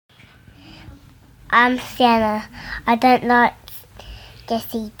I'm Sienna. I don't like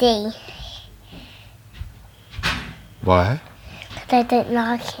Jesse D. Why? Because I don't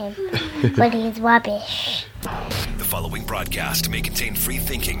like him. But he's rubbish. The following broadcast may contain free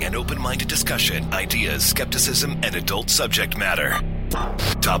thinking and open-minded discussion, ideas, skepticism, and adult subject matter.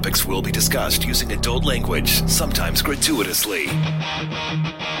 Topics will be discussed using adult language, sometimes gratuitously.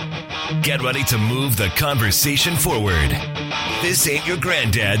 Get ready to move the conversation forward. This ain't your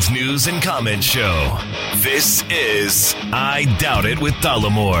granddad's news and comment show. This is I Doubt It with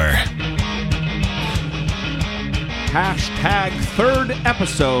Dollemore. Hashtag third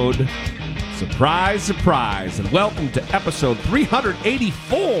episode. Surprise, surprise. And welcome to episode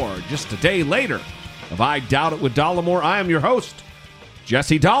 384, just a day later, of I Doubt It with Dollemore. I am your host,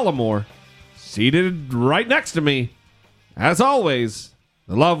 Jesse Dollemore. Seated right next to me, as always,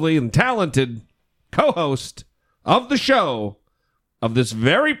 the lovely and talented co-host of the show, of this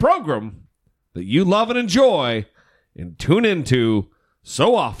very program that you love and enjoy and tune into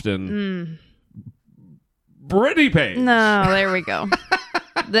so often, Brittany Page. No, there we go.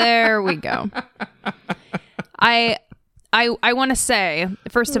 There we go. I want to say,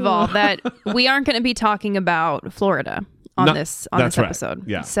 first of all, that we aren't going to be talking about Florida on this episode. Right.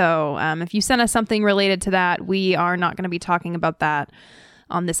 Yeah. So if you sent us something related to that, we are not going to be talking about that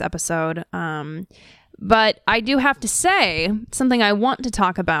on this episode. But I do have to say, something I want to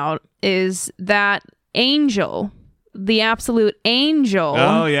talk about is that angel, the absolute angel.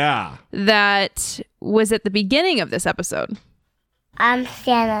 Oh, yeah. That was at the beginning of this episode. I'm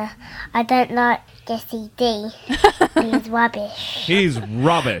Sienna. I don't like Jesse D. He's rubbish. He's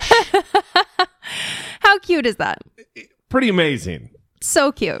rubbish. How cute is that? Pretty amazing.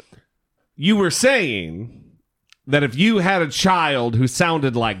 So cute. You were saying that if you had a child who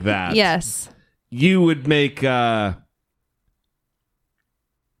sounded like that, Yes. you would make it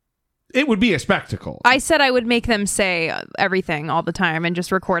would be a spectacle. I said I would make them say everything all the time and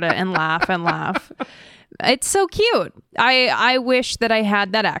just record it and laugh and laugh. It's so cute. I wish that I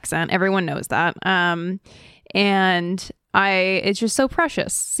had that accent. Everyone knows that. And it's just so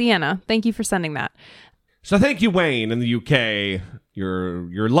precious. Sienna, thank you for sending that. So thank you, Wayne, in the UK,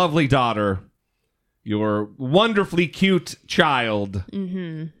 your lovely daughter, your wonderfully cute child,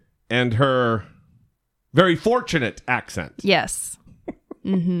 and her very fortunate accent. Yes.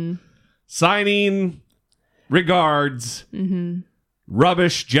 Signing regards,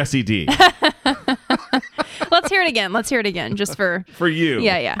 rubbish Jesse D. Let's hear it again, just for you.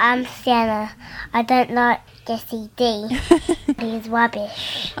 Yeah. I'm Sienna. I don't like Jesse D. He's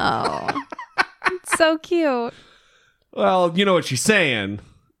rubbish. Oh, it's so cute. Well, you know what she's saying.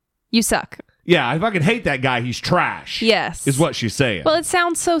 You suck. Yeah, I fucking hate that guy. He's trash. Yes. Is what she's saying. Well, it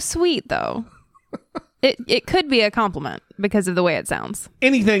sounds so sweet, though. It could be a compliment because of the way it sounds.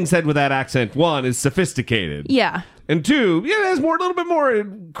 Anything said with that accent, one, is sophisticated. Yeah. And two, it has a little bit more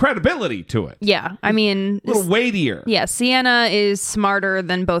credibility to it. Yeah. I mean... A little weightier. Yeah, Sienna is smarter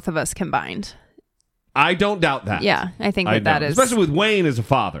than both of us combined. I don't doubt that. Yeah, I think that is... Especially with Wayne as a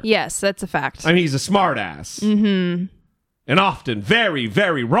father. Yes, that's a fact. I mean, he's a smart ass. And often very,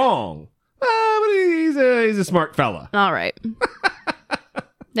 very wrong. But he's a smart fella. All right.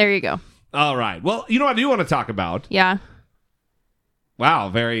 There you go. All right. Well, you know what I do want to talk about? Yeah. Wow,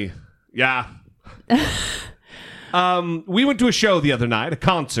 very... Yeah. We went to a show the other night, a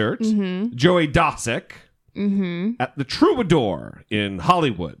concert. Joey Dosick at the Troubadour in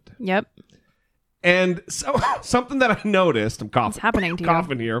Hollywood. Yep. And so something that I noticed, I'm coughing. What's happening to you?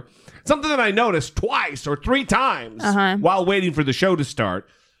 Coughing here. Something that I noticed twice or three times while waiting for the show to start.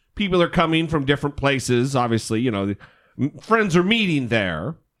 People are coming from different places. Obviously, friends are meeting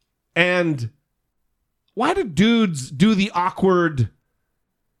there. And why do dudes do the awkward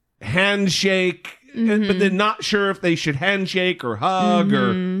handshake, but they're not sure if they should handshake or hug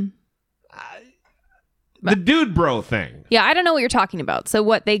or the dude bro thing? Yeah, I don't know what you're talking about. So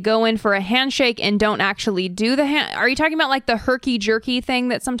what, they go in for a handshake and don't actually do the hand? Are you talking about like the herky-jerky thing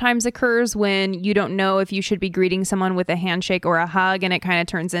that sometimes occurs when you don't know if you should be greeting someone with a handshake or a hug, and it kind of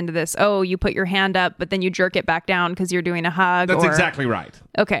turns into this, you put your hand up, but then you jerk it back down because you're doing a hug? That's exactly right.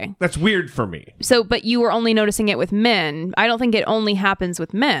 Okay. That's weird for me. So, but you were only noticing it with men. I don't think it only happens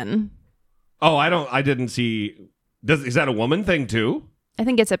with men. Oh, I didn't see. Is that a woman thing too? I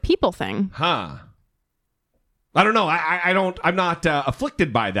think it's a people thing. Huh. I don't know. I'm not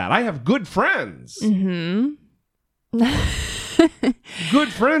afflicted by that. I have good friends. Good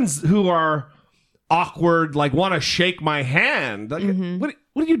friends who are awkward, like want to shake my hand. Like, what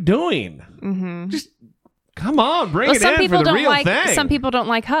are you doing? Just come on, bring it in for the real thing. Some people don't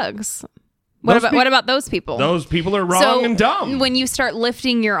like hugs. What about those people? Those people are wrong and dumb. When you start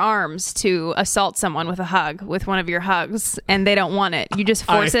lifting your arms to assault someone with a hug, with one of your hugs, and they don't want it, you just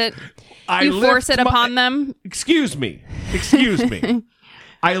force it. You force it upon them. Excuse me.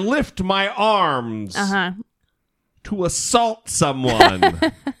 I lift my arms to assault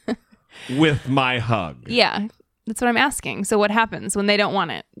someone with my hug. Yeah, that's what I'm asking. So what happens when they don't want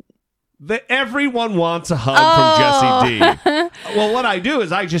it? Everyone wants a hug from Jessie D. Well, what I do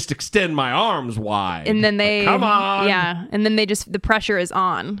is I just extend my arms wide. And then they... come on. Yeah, and then the pressure is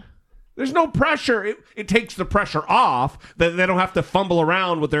on. There's no pressure. It takes the pressure off. That they don't have to fumble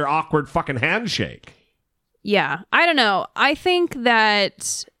around with their awkward fucking handshake. Yeah, I don't know. I think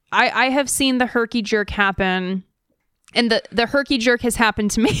that I have seen the herky jerk happen. And the herky jerk has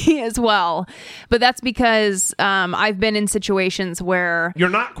happened to me as well. But that's because I've been in situations where... You're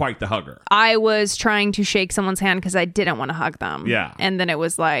not quite the hugger. I was trying to shake someone's hand because I didn't want to hug them. Yeah. And then it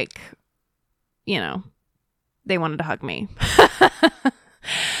was like, they wanted to hug me.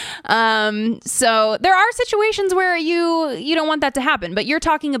 So there are situations where you don't want that to happen, but you're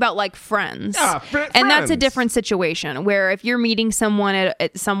talking about like friends. Yeah, and that's a different situation where if you're meeting someone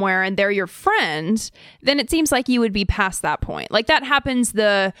at somewhere and they're your friend, then it seems like you would be past that point. Like that happens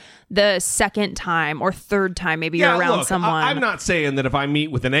the second time or third time maybe you're around someone. I'm not saying that if I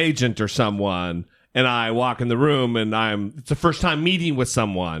meet with an agent or someone and I walk in the room and it's the first time meeting with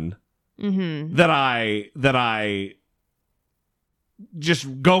someone that I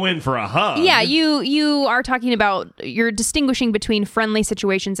just go in for a hug. Yeah, you are talking about, you're distinguishing between friendly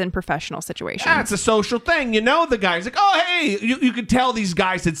situations and professional situations. That's a social thing. The guy's like, oh, hey, you could tell these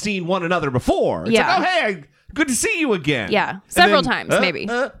guys had seen one another before. It's like, oh, hey, good to see you again. Yeah, several times, maybe.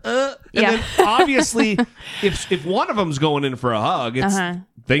 And then obviously, if one of them's going in for a hug,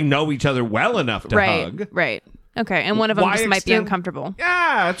 they know each other well enough to hug. Right. Okay, and one of them just might be uncomfortable.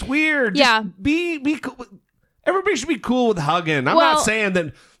 Yeah, it's weird. Yeah. Just be cool. Everybody should be cool with hugging. I'm not saying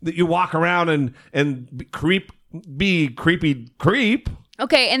that you walk around and be creepy creep.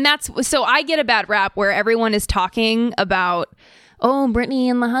 Okay, and so I get a bad rap where everyone is talking about, oh, Brittany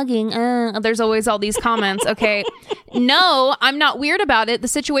and the hugging. There's always all these comments. Okay, no, I'm not weird about it. The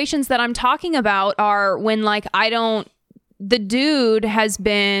situations that I'm talking about are when the dude has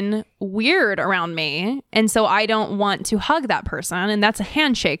been weird around me, and so I don't want to hug that person, and that's a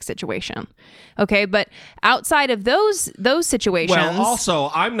handshake situation. Okay, but outside of those situations... Well, also,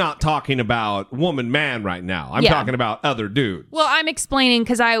 I'm not talking about woman-man right now. I'm talking about other dudes. Well, I'm explaining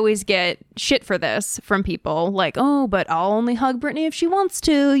because I always get shit for this from people, like, oh, but I'll only hug Brittany if she wants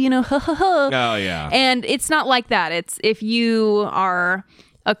to, ha ha ha. Oh, yeah. And it's not like that. It's if you are...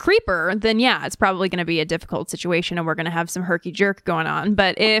 a creeper, then yeah, it's probably going to be a difficult situation and we're going to have some herky jerk going on.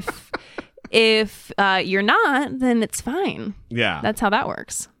 But if you're not, then it's fine. Yeah. That's how that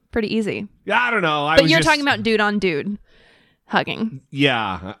works. Pretty easy. Yeah, I don't know. But you're talking about dude on dude hugging.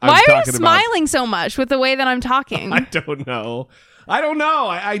 Yeah. Why are you smiling so much with the way that I'm talking? I don't know.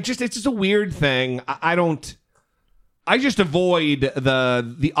 It's just a weird thing. I just avoid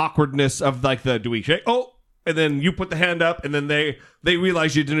the awkwardness of like do we shake? Oh, and then you put the hand up, and then they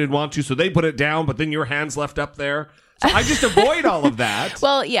realize you didn't want to, so they put it down, but then your hand's left up there. So I just avoid all of that.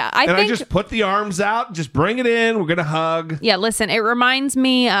 Well, yeah, I just put the arms out, just bring it in. We're gonna hug. Yeah, listen, it reminds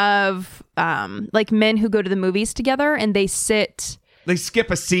me of like men who go to the movies together and they sit. They skip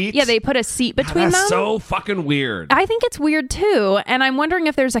a seat. Yeah, they put a seat between them. That's so fucking weird. I think it's weird too, and I'm wondering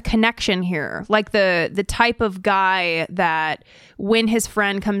if there's a connection here, like the type of guy that when his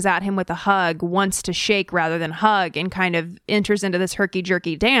friend comes at him with a hug wants to shake rather than hug and kind of enters into this herky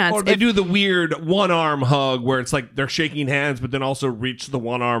jerky dance. Or they do the weird one arm hug where it's like they're shaking hands but then also reach the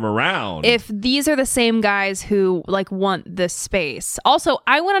one arm around. If these are the same guys who like want this space. Also,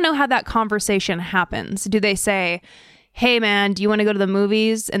 I want to know how that conversation happens. Do they say, hey man, do you want to go to the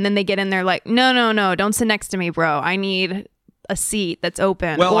movies? And then they get in there like, no, don't sit next to me, bro. I need a seat that's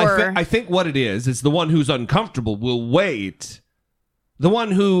open. Well, I think what it is the one who's uncomfortable will wait. The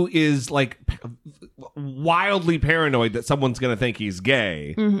one who is like wildly paranoid that someone's going to think he's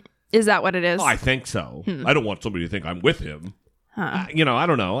gay. Mm-hmm. Is that what it is? Oh, I think so. I don't want somebody to think I'm with him. Huh. I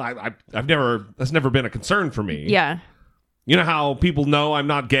don't know. That's never been a concern for me. Yeah. You know how people know I'm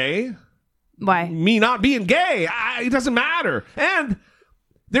not gay? Why? Me not being gay. It doesn't matter. And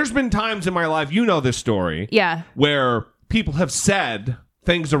there's been times in my life, this story. Yeah. Where people have said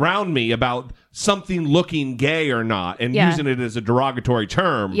things around me about something looking gay or not and using it as a derogatory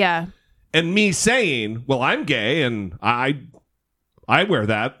term. Yeah. And me saying, well, I'm gay and I wear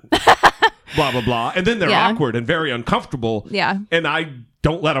that. Blah, blah, blah. And then they're awkward and very uncomfortable. Yeah. And I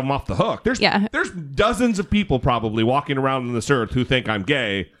don't let them off the hook. There's dozens of people probably walking around on this earth who think I'm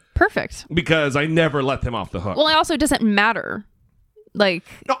gay. Perfect. because I never let them off the hook. Well, it also doesn't matter. Like,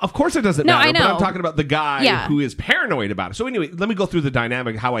 No, of course it doesn't No, matter, I but know. I'm talking about the guy Yeah. who is paranoid about it. So anyway, let me go through the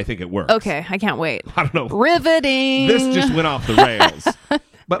dynamic, how I think it works. okay, I can't wait. I don't know. Riveting. This just went off the rails.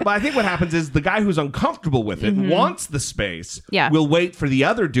 But I think what happens is the guy who's uncomfortable with it wants the space, Yeah. will wait for the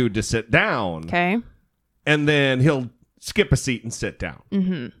other dude to sit down, Okay. and then he'll skip a seat and sit down.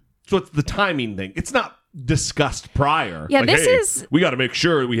 Mm-hmm. So it's the timing thing. It's not discussed prior. Yeah, Like, this hey, is- we got to make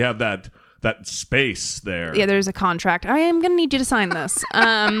sure we have that space there. Yeah, there's a contract. I am going to need you to sign this.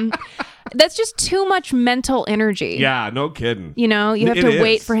 That's just too much mental energy. Yeah, no kidding. You know, you have It to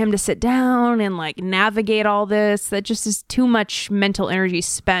wait is. for him to sit down and like navigate all this. That just is too much mental energy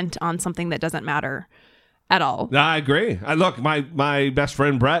spent on something that doesn't matter at all. I agree. Look, my best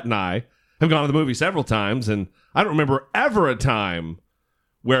friend Brett and I have gone to the movie several times, and I don't remember ever a time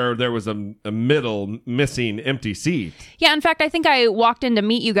where there was a middle missing empty seat. Yeah, in fact, I think I walked in to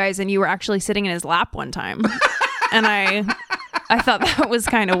meet you guys and you were actually sitting in his lap one time. And I thought that was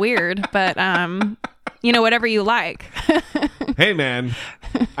kind of weird, but you know, whatever you like. Hey, man,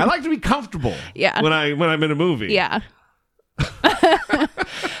 I like to be comfortable. Yeah. When I'm in a movie. Yeah.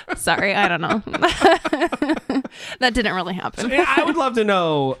 Sorry, I don't know. That didn't really happen. Yeah, I would love to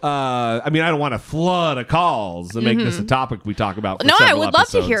know. I mean, I don't want to flood of calls and make this a topic we talk about. For No, I several would love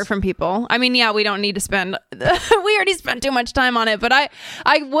to episodes. hear from people. I mean, yeah, we don't need to spend. We already spent too much time on it, but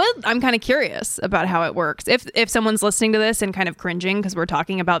I'm kind of curious about how it works. If someone's listening to this and kind of cringing because we're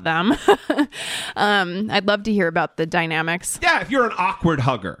talking about them, I'd love to hear about the dynamics. Yeah, if you're an awkward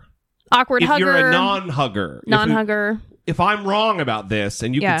hugger, Awkward if hugger, you're a non-hugger, non-hugger. If I'm wrong about this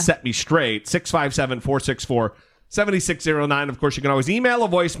and you Yeah. can set me straight, 657-464-7609. Of course, you can always email a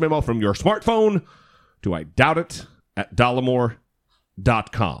voice memo from your smartphone to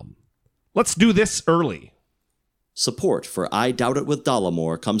idoubt@dollamore.com. Let's do this early. Support for I Doubt It with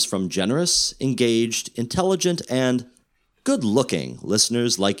Dollamore comes from generous, engaged, intelligent, and good-looking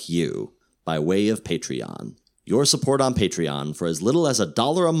listeners like you by way of Patreon. Your support on Patreon for as little as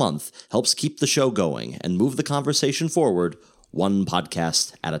 $1 a month helps keep the show going and move the conversation forward one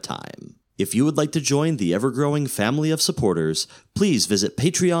podcast at a time. If you would like to join the ever-growing family of supporters, please visit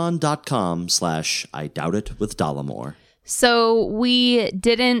patreon.com/I Doubt It with Dollamore. So we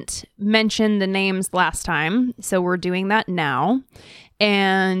didn't mention the names last time, so we're doing that now.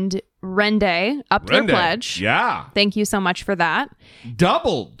 And Rende upped their Rende. pledge. Yeah. Thank you so much for that.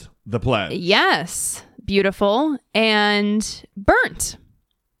 Doubled the pledge. Yes. Beautiful. And Burnt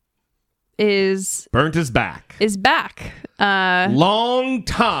is Burnt is back. back. Long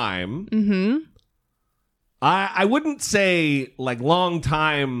time. Mm-hmm. I wouldn't say like long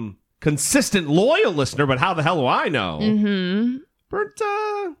time consistent loyal listener, but how the hell do I know? Mm-hmm. Burnt,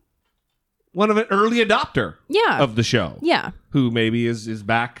 one of an early adopter Yeah. of the show. Yeah. Who maybe is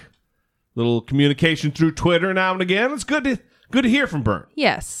back. Little communication through Twitter now and again. It's good to hear from Burnt.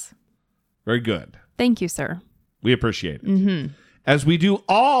 Yes. Very good. Thank you, sir. We appreciate it. Mm-hmm. As we do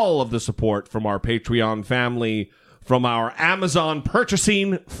all of the support from our Patreon family, from our Amazon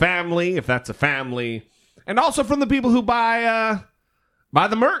purchasing family, if that's a family, and also from the people who buy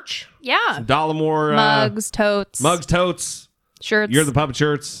the merch. Yeah. Dollamore Mugs, totes. mugs, totes. Shirts. You're the puppet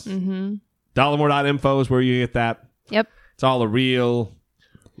shirts. Mm-hmm. Dollamore.info is where you get that. Yep. It's all a real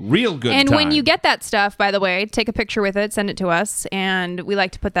good And time. when you get that stuff, by the way, take a picture with it, send it to us, and we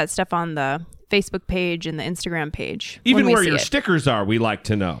like to put that stuff on the Facebook page and the Instagram page. even when we where see your it. stickers are, we like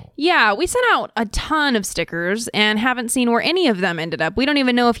to know. Yeah, we sent out a ton of stickers and haven't seen where any of them ended up. We don't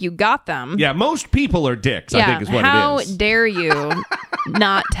even know if you got them. Yeah, most people are dicks, I think is what how it is. dare you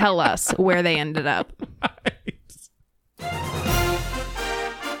not tell us where they ended up?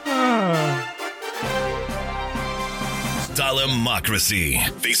 Dollamocracy.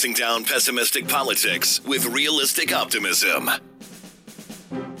 Facing down pessimistic politics with realistic optimism.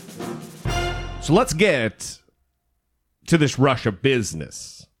 So let's get to this Russia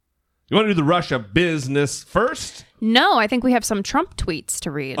business. You want to do the Russia business first? No, I think we have some Trump tweets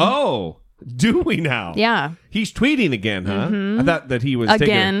to read. Oh, do we now? Yeah. He's tweeting again, huh? I thought that he was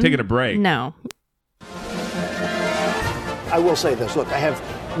Again. taking a break. No. I will say this. Look, I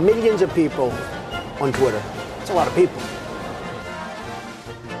have millions of people on Twitter. It's a lot of people.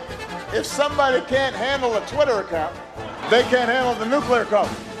 If somebody can't handle a Twitter account, they can't handle the nuclear code.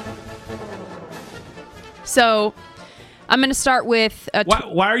 So I'm going to start with a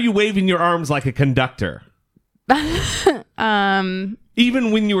Why are you waving your arms like a conductor?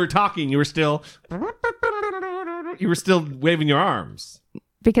 Even when you were talking, you were still waving your arms.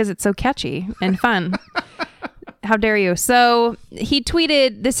 because it's so catchy and fun. How dare you? So he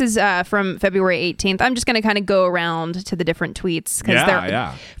tweeted, this is from February 18th. I'm just going to kind of go around to the different tweets.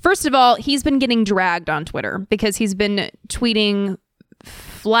 Yeah. First of all, he's been getting dragged on Twitter because he's been tweeting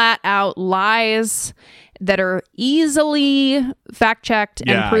flat out lies that are easily fact checked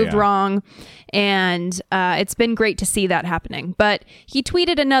and proved wrong. And it's been great to see that happening. But he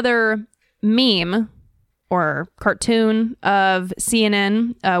tweeted another meme or cartoon of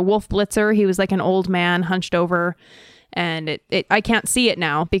CNN, Wolf Blitzer. He was like an old man hunched over, and I can't see it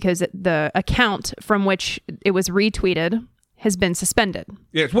now because the account from which it was retweeted has been suspended.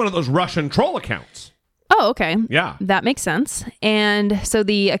 Yeah, it's one of those Russian troll accounts. Oh, okay. Yeah. That makes sense. And so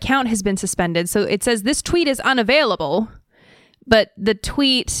the account has been suspended. So it says this tweet is unavailable, but the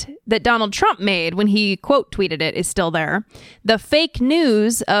tweet that Donald Trump made when he quote tweeted it is still there. The fake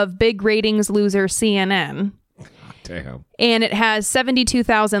news of big ratings loser CNN. Damn. And it has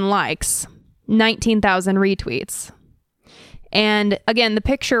 72,000 likes, 19,000 retweets. And again, the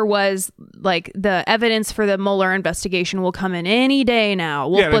picture was like the evidence for the Mueller investigation will come in any day now.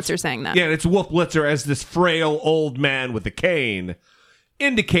 Wolf Blitzer saying that. Yeah, and it's Wolf Blitzer as this frail old man with a cane,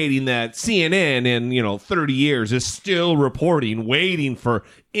 indicating that CNN in 30 years is still reporting, waiting for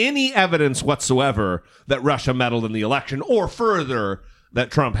any evidence whatsoever that Russia meddled in the election, or further that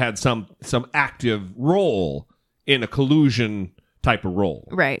Trump had some active role in a collusion type of role.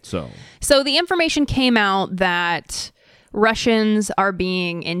 Right. So the information came out that Russians are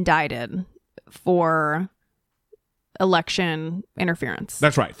being indicted for election interference.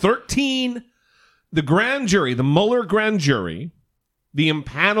 That's right. 13, the grand jury, the Mueller grand jury, the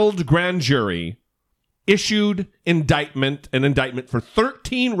impaneled grand jury issued an indictment for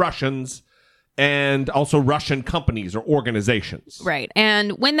 13 Russians and also Russian companies or organizations. Right.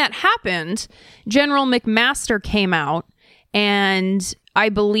 And when that happened, General McMaster came out and I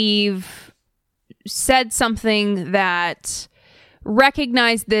believe said something that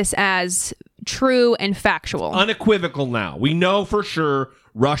recognized this as true and factual. Unequivocal now. We know for sure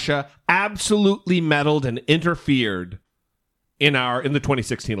Russia absolutely meddled and interfered in the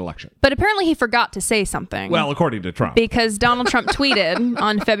 2016 election. But apparently he forgot to say something. Well, according to Trump. Because Donald Trump tweeted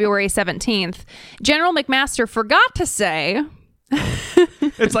on February 17th, General McMaster forgot to say...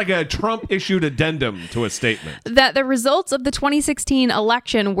 It's like a Trump-issued addendum to a statement. That the results of the 2016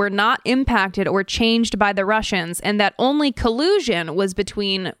 election were not impacted or changed by the Russians, and that only collusion was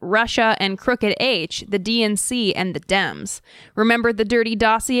between Russia and Crooked H, the DNC, and the Dems. Remember the dirty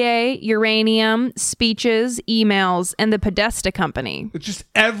dossier, uranium, speeches, emails, and the Podesta company. It's just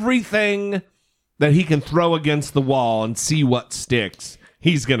everything that he can throw against the wall and see what sticks.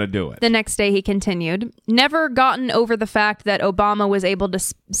 He's going to do it. The next day he continued, never gotten over the fact that Obama was able to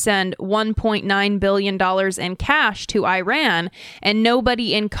send $1.9 billion in cash to Iran, and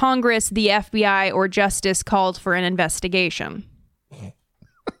nobody in Congress, the FBI, or Justice called for an investigation.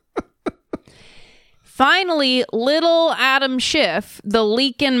 Finally, little Adam Schiff, the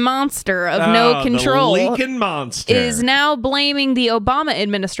leaking monster of no control, the leaking monster, is now blaming the Obama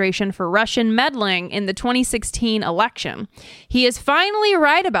administration for Russian meddling in the 2016 election. He is finally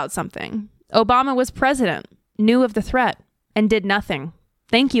right about something. Obama was president, knew of the threat, and did nothing.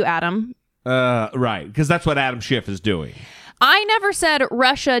 Thank you, Adam. Right, because that's what Adam Schiff is doing. I never said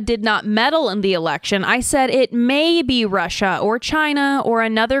Russia did not meddle in the election. I said it may be Russia or China or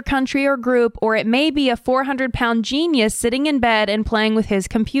another country or group, or it may be a 400-pound genius sitting in bed and playing with his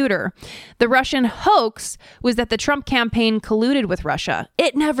computer. The Russian hoax was that the Trump campaign colluded with Russia.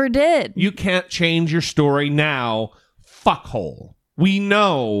 It never did. You can't change your story now, fuckhole. We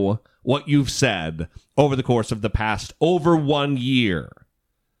know what you've said over the course of the past over 1 year.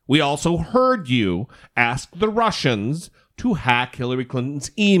 We also heard you ask the Russians to hack Hillary Clinton's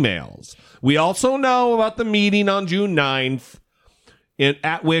emails. We also know about the meeting on June 9th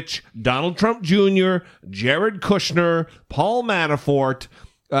at which Donald Trump Jr., Jared Kushner, Paul Manafort,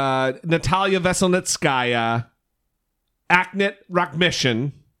 Natalia Veselnitskaya, Akhmet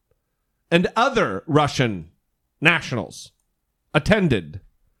Rakhmishin, and other Russian nationals attended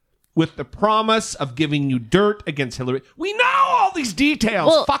with the promise of giving you dirt against Hillary. We know all these details.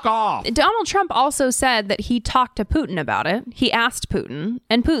 Well, fuck off. Donald Trump also said that he talked to Putin about it. He asked Putin,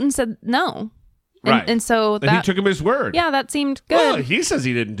 and Putin said no. Right. And so that... And he took him his word. Yeah, that seemed good. Well, he says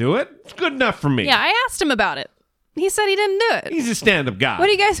he didn't do it. It's good enough for me. Yeah, I asked him about it. He said he didn't do it. He's a stand-up guy. What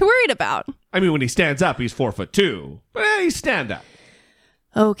are you guys worried about? I mean, when he stands up, he's 4'2", but he's stand-up.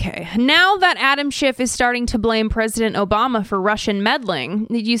 Okay, now that Adam Schiff is starting to blame President Obama for Russian meddling,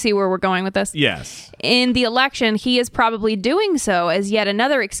 did you see where we're going with this? Yes. In the election, he is probably doing so as yet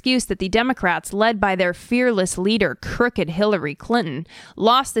another excuse that the Democrats, led by their fearless leader, crooked Hillary Clinton,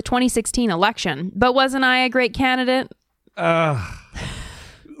 lost the 2016 election. But wasn't I a great candidate?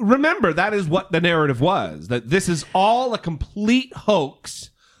 Remember, that is what the narrative was, that this is all a complete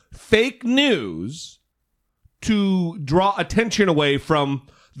hoax, fake news, to draw attention away from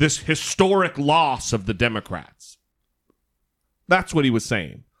this historic loss of the Democrats. That's what he was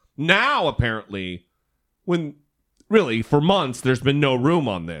saying. Now, apparently, when really for months there's been no room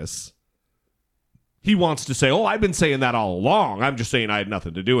on this, he wants to say, oh, I've been saying that all along. I'm just saying I had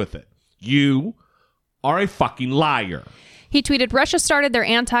nothing to do with it. You are a fucking liar. He tweeted, Russia started their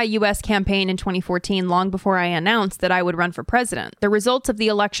anti-U.S. campaign in 2014 long before I announced that I would run for president. The results of the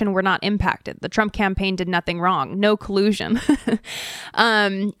election were not impacted. The Trump campaign did nothing wrong. No collusion.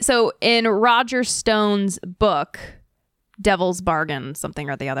 So in Roger Stone's book, Devil's Bargain, something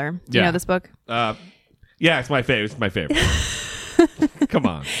or the other. Do you know this book? Yeah, it's my favorite. It's my favorite. Come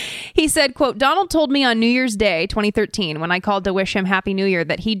on. He said, quote, Donald told me on New Year's Day, 2013, when I called to wish him Happy New Year,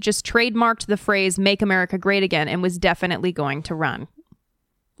 that he'd just trademarked the phrase, Make America Great Again, and was definitely going to run.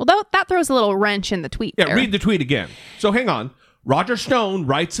 Well, that throws a little wrench in the tweet. Yeah, there. read the tweet again. So hang on. Roger Stone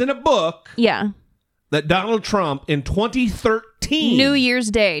writes in a book that Donald Trump in 2013, New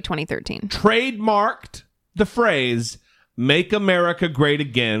Year's Day, 2013, trademarked the phrase, Make America Great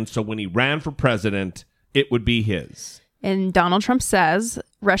Again, so when he ran for president, it would be his. And Donald Trump says,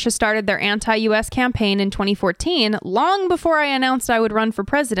 Russia started their anti-U.S. campaign in 2014, long before I announced I would run for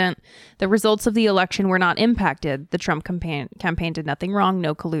president. The results of the election were not impacted. The Trump campaign did nothing wrong,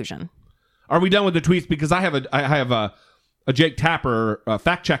 no collusion. Are we done with the tweets? Because I have a Jake Tapper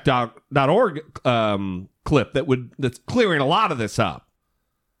factcheck.org clip that's clearing a lot of this up.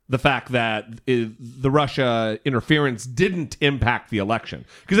 The fact that the Russia interference didn't impact the election.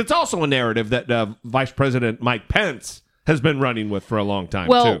 Because it's also a narrative that Vice President Mike Pence has been running with for a long time,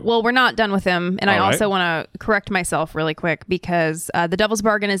 too. Well, we're not done with him. And I All right. also want to correct myself really quick because The Devil's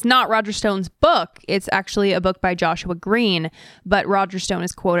Bargain is not Roger Stone's book. It's actually a book by Joshua Green. But Roger Stone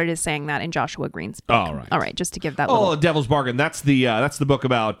is quoted as saying that in Joshua Green's book. All right. Just to give that The Devil's Bargain. That's the book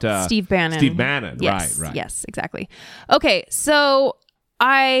about Steve Bannon. Steve Bannon. Yes, Right. Yes, exactly. Okay, so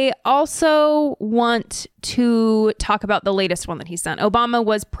I also want to talk about the latest one that he sent. Obama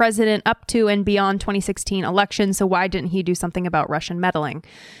was president up to and beyond 2016 election, so why didn't he do something about Russian meddling?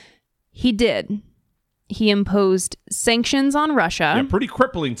 He did. He imposed sanctions on Russia. Yeah, pretty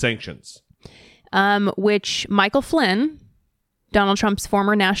crippling sanctions. Which Michael Flynn, Donald Trump's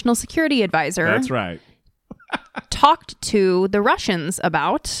former national security advisor, That's right. talked to the Russians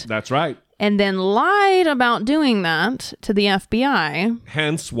about. That's right. And then lied about doing that to the FBI.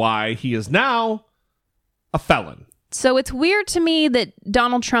 Hence why he is now a felon. So it's weird to me that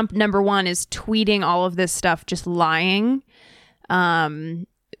Donald Trump, number one, is tweeting all of this stuff just lying when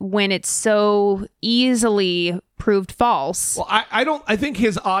it's so easily proved false. Well, I think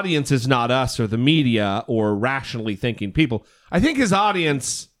his audience is not us or the media or rationally thinking people. I think his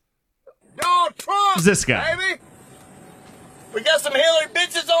audience Donald Trump, is this guy. baby. We got some Hillary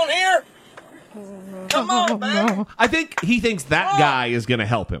bitches on here. Come on, baby. I think he thinks that guy is going to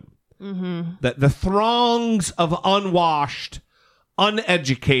help him. Mm-hmm. That the throngs of unwashed,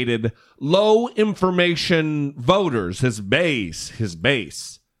 uneducated, low information voters, his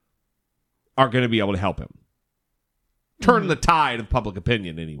base, are going to be able to help him. Turn the tide of public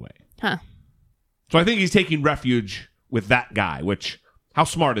opinion anyway. Huh. So I think he's taking refuge with that guy, which, how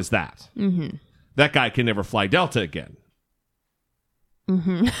smart is that? Mm-hmm. That guy can never fly Delta again.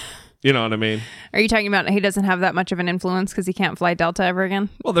 Mm-hmm. You know what I mean? Are you talking about he doesn't have that much of an influence because he can't fly Delta ever again?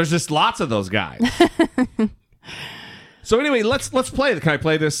 Well, there's just lots of those guys. So anyway, let's play. Can I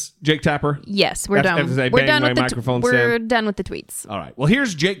play this, Jake Tapper? Yes, we're done. As I We're bang done my with the microphone we're stand? done with the tweets. All right. Well,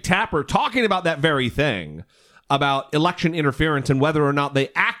 here's Jake Tapper talking about that very thing, about election interference and whether or not they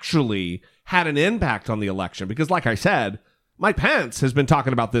actually had an impact on the election. Because like I said, Mike Pence has been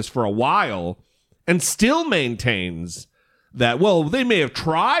talking about this for a while and still maintains that, well, they may have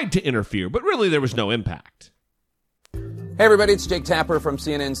tried to interfere, but really there was no impact. Hey everybody, it's Jake Tapper from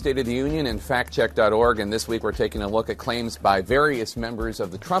CNN State of the Union and factcheck.org, and this week we're taking a look at claims by various members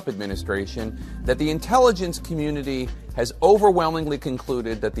of the Trump administration that the intelligence community has overwhelmingly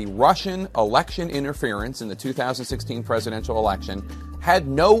concluded that the Russian election interference in the 2016 presidential election had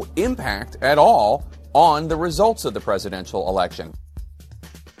no impact at all on the results of the presidential election.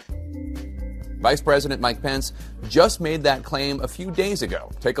 Vice President Mike Pence just made that claim a few days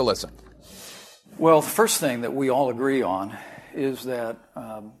ago. Take a listen. Well, the first thing that we all agree on is that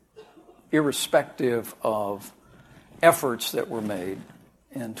irrespective of efforts that were made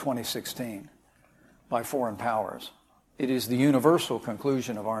in 2016 by foreign powers, it is the universal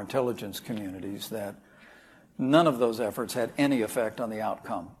conclusion of our intelligence communities that none of those efforts had any effect on the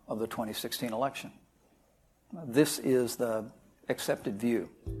outcome of the 2016 election. This is the accepted view.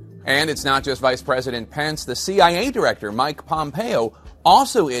 And it's not just Vice President Pence. The CIA director, Mike Pompeo,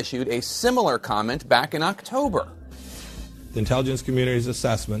 also issued a similar comment back in October. The intelligence community's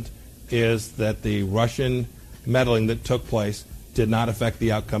assessment is that the Russian meddling that took place did not affect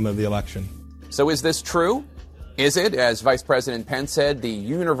the outcome of the election. So is this true? Is it, as Vice President Pence said, the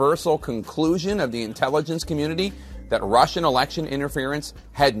universal conclusion of the intelligence community that Russian election interference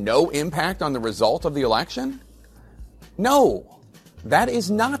had no impact on the result of the election? No, that is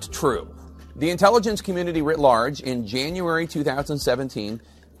not true. The intelligence community writ large in January 2017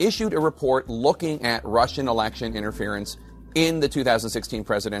 issued a report looking at Russian election interference in the 2016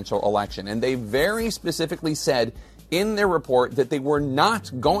 presidential election. And they very specifically said in their report that they were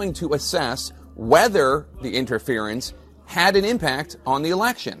not going to assess whether the interference had an impact on the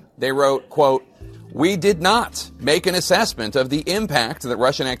election. They wrote, quote, "We did not make an assessment of the impact that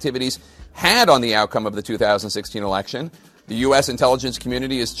Russian activities had on the outcome of the 2016 election. The U.S. intelligence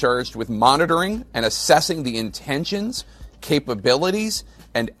community is charged with monitoring and assessing the intentions, capabilities,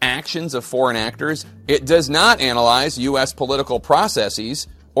 and actions of foreign actors. It does not analyze U.S. political processes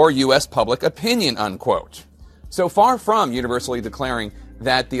or U.S. public opinion," unquote. So far from universally declaring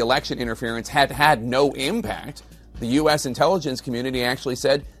that the election interference had no impact, the U.S. intelligence community actually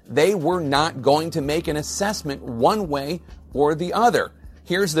said they were not going to make an assessment one way or the other.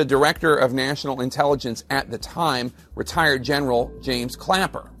 Here's the director of national intelligence at the time, retired General James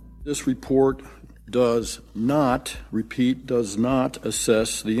Clapper. This report does not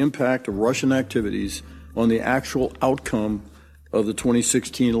assess the impact of Russian activities on the actual outcome of the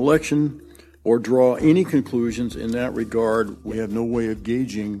 2016 election or draw any conclusions in that regard. We have no way of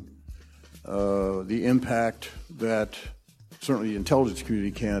gauging the impact that certainly the intelligence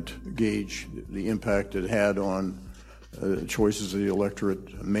community can't gauge the impact it had on choices the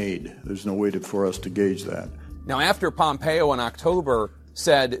electorate made. There's no way for us to gauge that. Now, after Pompeo in October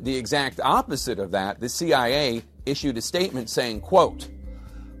said the exact opposite of that, the CIA issued a statement saying, quote,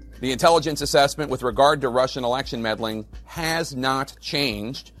 "The intelligence assessment with regard to Russian election meddling has not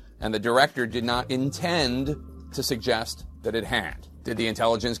changed, and the director did not intend to suggest that it had." Did the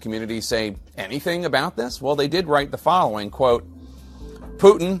intelligence community say anything about this? Well, they did write the following, quote,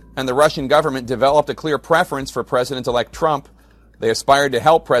 "Putin and the Russian government developed a clear preference for President-elect Trump. They aspired to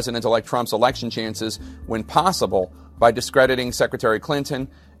help President-elect Trump's election chances when possible by discrediting Secretary Clinton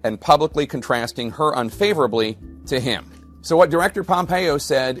and publicly contrasting her unfavorably to him." So what Director Pompeo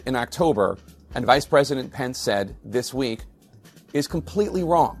said in October and Vice President Pence said this week is completely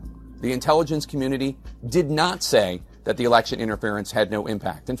wrong. The intelligence community did not say that the election interference had no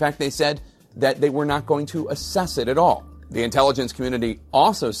impact. In fact, they said that they were not going to assess it at all. The intelligence community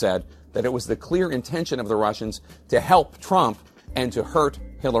also said that it was the clear intention of the Russians to help Trump and to hurt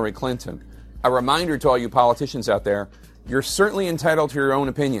Hillary Clinton. A reminder to all you politicians out there, you're certainly entitled to your own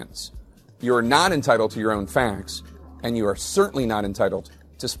opinions. You are not entitled to your own facts, and you are certainly not entitled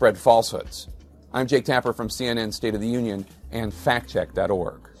to spread falsehoods. I'm Jake Tapper from CNN State of the Union and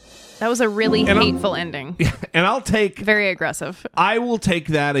factcheck.org. That was a really hateful ending. And I'll take... Very aggressive. I will take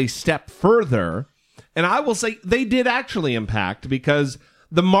that a step further, and I will say they did actually impact because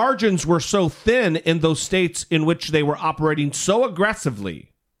the margins were so thin in those states in which they were operating so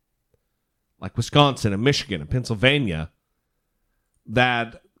aggressively, like Wisconsin and Michigan and Pennsylvania,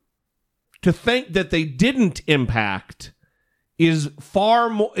 that to think that they didn't impact is far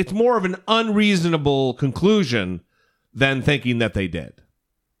more, it's more of an unreasonable conclusion than thinking that they did.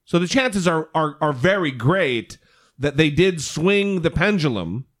 So the chances are very great that they did swing the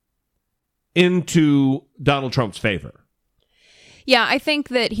pendulum into Donald Trump's favor. Yeah, I think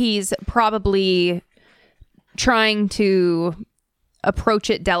that he's probably trying to approach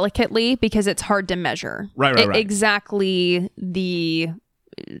it delicately because it's hard to measure. Right. Exactly the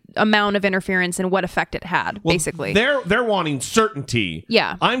amount of interference and what effect it had, basically. They're wanting certainty.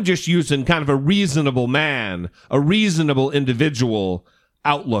 Yeah. I'm just using kind of a reasonable man, a reasonable individual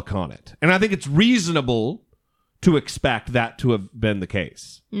outlook on it. And I think it's reasonable to expect that to have been the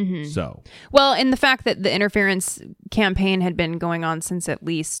case. Mm-hmm. So, well, and the fact that the interference campaign had been going on since at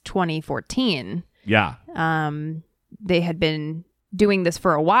least 2014. Yeah. They had been doing this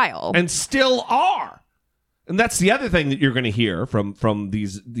for a while. And still are. And that's the other thing that you're going to hear from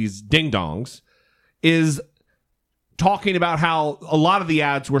these ding-dongs is talking about how a lot of the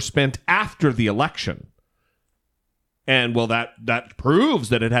ads were spent after the election. And, well, that proves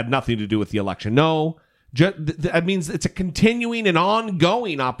that it had nothing to do with the election. No, that means it's a continuing and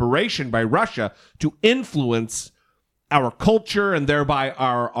ongoing operation by Russia to influence our culture and thereby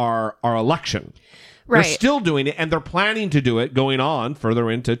our election. Right. They're still doing it, and they're planning to do it going on further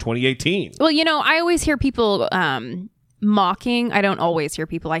into 2018. Well, I always hear people mocking. I don't always hear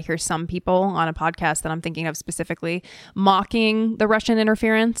people. I hear some people on a podcast that I'm thinking of specifically mocking the Russian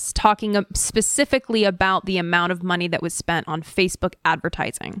interference, talking specifically about the amount of money that was spent on Facebook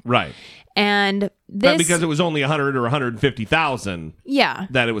advertising. Right. And but because it was only 100 or 150,000. Yeah.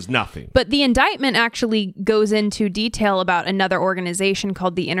 That it was nothing. But the indictment actually goes into detail about another organization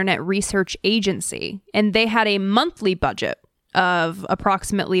called the Internet Research Agency, and they had a monthly budget of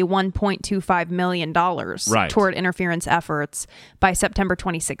approximately $1.25 million toward interference efforts by September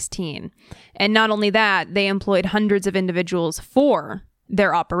 2016. And not only that, they employed hundreds of individuals for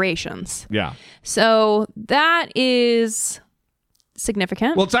their operations. Yeah. So that is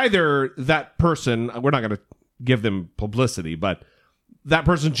significant. Well, it's either that person, we're not going to give them publicity, but that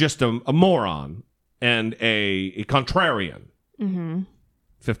person's just a moron and a contrarian. Mm-hmm.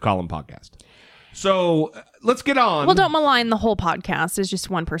 Fifth Column podcast. So let's get on. Well, don't malign the whole podcast. There's just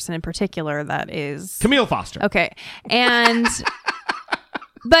one person in particular that is Camille Foster. Okay. And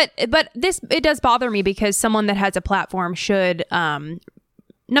but it does bother me because someone that has a platform should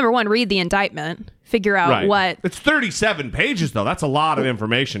number one, read the indictment, figure out what it's 37 pages though. That's a lot of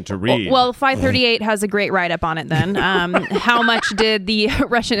information to read. Well, 538 has a great write-up on it then. How much did the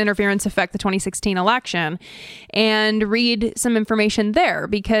Russian interference affect the 2016 election? And read some information there,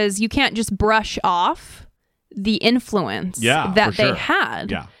 because you can't just brush off the influence that they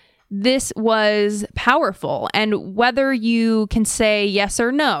had. Yeah. This was powerful. And whether you can say yes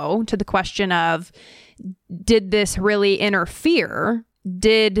or no to the question of, did this really interfere?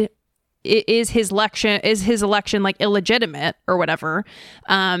 Is his election like illegitimate or whatever?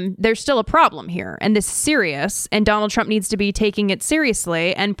 There's still a problem here, and this is serious, and Donald Trump needs to be taking it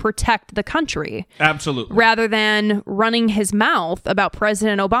seriously and protect the country. Absolutely. Rather than running his mouth about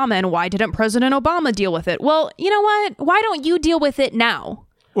President Obama and why didn't President Obama deal with it? Well, you know what? Why don't you deal with it now?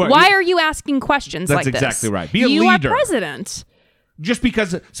 Why are you asking questions like this? That's exactly right. Be a leader. You are president. Just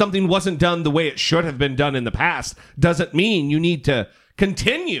because something wasn't done the way it should have been done in the past doesn't mean you need to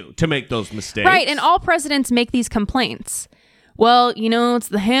continue to make those mistakes. Right, and all presidents make these complaints. Well, it's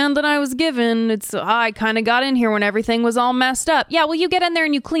the hand that I was given. I kind of got in here when everything was all messed up. Yeah, well, you get in there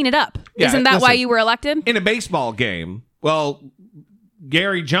and you clean it up. Yeah, Isn't that why you were elected? In a baseball game, well,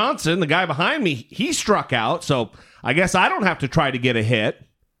 Gary Johnson, the guy behind me, he struck out, so I guess I don't have to try to get a hit.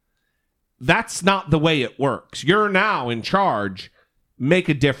 That's not the way it works. You're now in charge. Make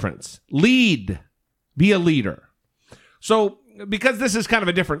a difference. Lead. Be a leader. So, because this is kind of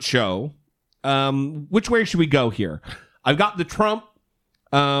a different show, which way should we go here? I've got the Trump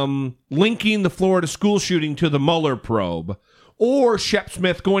linking the Florida school shooting to the Mueller probe, or Shep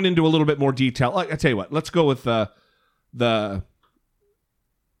Smith going into a little bit more detail. I tell you what, let's go with the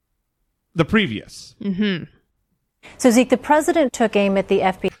previous. Mm-hmm. So, Zeke, the president took aim at the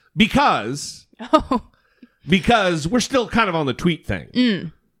FBI. Because we're still kind of on the tweet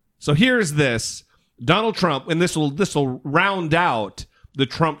thing. So here's this. Donald Trump, and this will round out the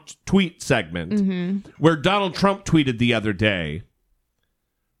Trump tweet segment, where Donald Trump tweeted the other day,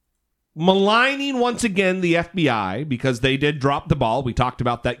 maligning once again the FBI because they did drop the ball. We talked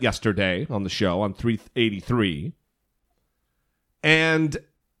about that yesterday on the show on 383. And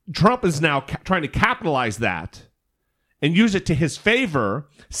Trump is now trying to capitalize that and use it to his favor,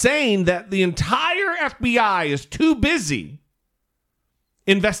 saying that the entire FBI is too busy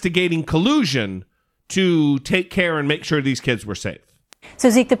investigating collusion to take care and make sure these kids were safe.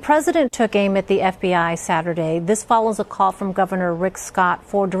 So, Zeke, the president took aim at the FBI Saturday. This follows a call from Governor Rick Scott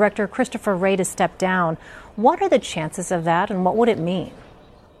for Director Christopher Wray to step down. What are the chances of that, and what would it mean?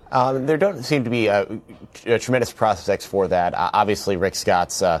 There don't seem to be a tremendous prospects for that. Obviously, Rick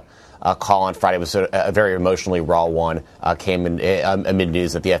Scott's call on Friday was a very emotionally raw one. Came in amid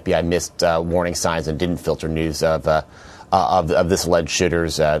news that the FBI missed warning signs and didn't filter news of this alleged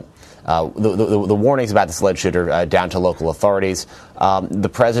shooter's. The warnings about this alleged shooter down to local authorities. The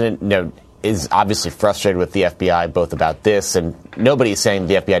president, is obviously frustrated with the FBI both about this, and nobody's saying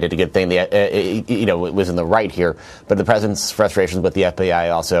the FBI did a good thing. It was in the right here, but the president's frustrations with the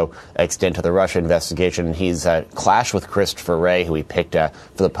FBI also extend to the Russia investigation. He's clashed with Christopher Wray, who he picked for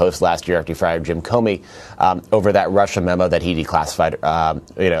the post last year after he fired Jim Comey over that Russia memo that he declassified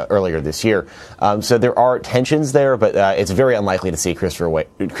earlier this year. So there are tensions there, but it's very unlikely to see Christopher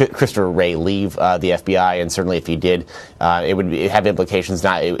Wray leave the FBI, and certainly if he did, it would have implications.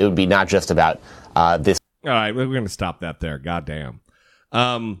 It would be not just about this. All right, we're going to stop that there. Goddamn.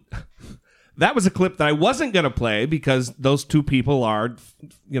 That was a clip that I wasn't going to play because those two people are,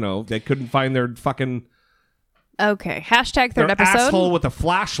 they couldn't find their fucking... Okay, hashtag third their episode. Asshole with a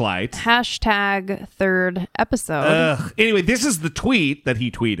flashlight. Hashtag third episode. Anyway, this is the tweet that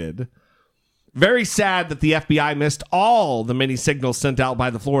he tweeted. Very sad that the FBI missed all the many signals sent out by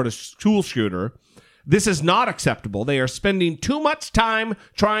the Florida school shooter. This is not acceptable. They are spending too much time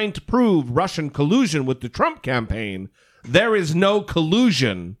trying to prove Russian collusion with the Trump campaign. There is no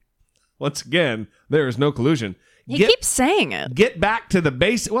collusion. Once again, there is no collusion. He keeps saying it. Get back to the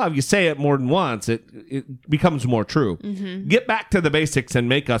basics. Well, if you say it more than once, it becomes more true. Mm-hmm. Get back to the basics and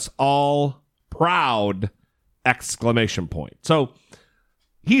make us all proud! ! So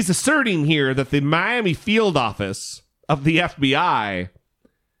he's asserting here that the Miami field office of the FBI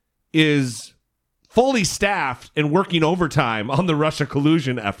is fully staffed and working overtime on the Russia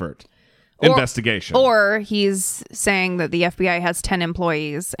collusion effort. Investigation. Or he's saying that the FBI has 10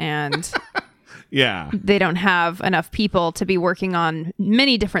 employees and yeah, they don't have enough people to be working on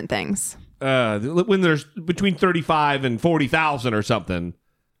many different things. When there's between 35 and 40,000 or something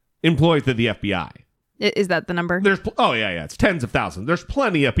employees at the FBI. Is that the number? It's tens of thousands. There's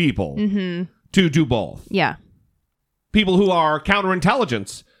plenty of people Mm-hmm. to do both. Yeah. People who are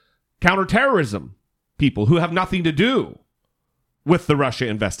counterintelligence, counterterrorism, people who have nothing to do with the Russia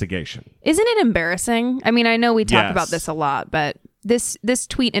investigation. Isn't it embarrassing? I mean, I know we talk Yes. about this a lot, but this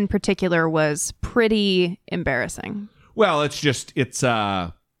tweet in particular was pretty embarrassing. Well,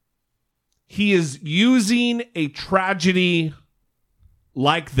 he is using a tragedy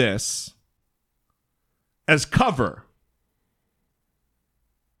like this as cover.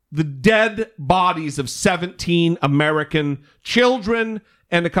 The dead bodies of 17 American children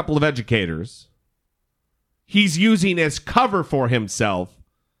and a couple of educators. He's using as cover for himself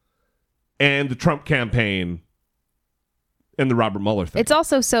and the Trump campaign and the Robert Mueller thing. It's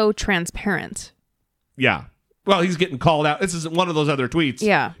also so transparent. Yeah. Well, he's getting called out. This is one of those other tweets.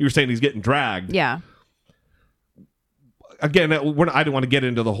 Yeah. You were saying he's getting dragged. Yeah. Again, I don't want to get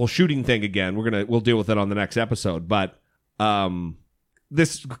into the whole shooting thing again. We'll deal with it on the next episode. But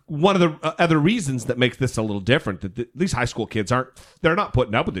this one of the other reasons that makes this a little different that these high school kids they're not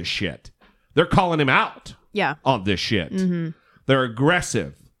putting up with this shit. They're calling him out. Yeah. On this shit. Mm-hmm. They're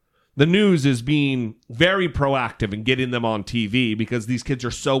aggressive. The news is being very proactive in getting them on TV because these kids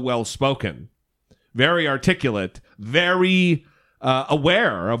are so well spoken, very articulate, very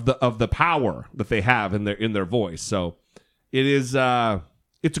aware of the power that they have in their voice. So it is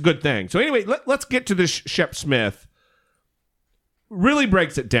it's a good thing. So anyway, let's get to this. Shep Smith really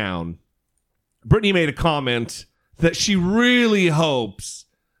breaks it down. Brittany made a comment that she really hopes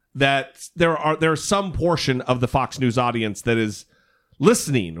that there's some portion of the Fox News audience that is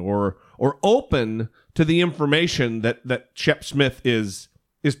listening or open to the information that Shep Smith is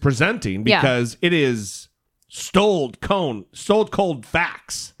presenting because it is cold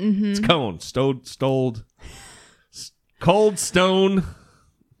facts. Mm-hmm. It's cold stone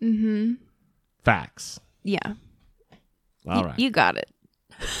Mm-hmm. facts. Yeah. All right. You got it.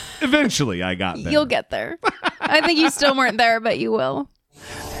 Eventually I got there. You'll get there. I think you still weren't there, but you will.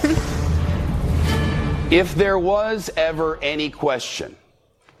 If there was ever any question,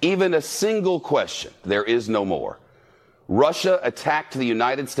 even a single question, there is no more. Russia attacked the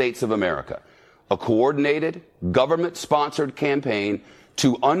United States of America, a coordinated, government-sponsored campaign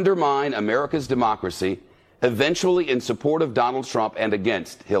to undermine America's democracy, eventually in support of Donald Trump and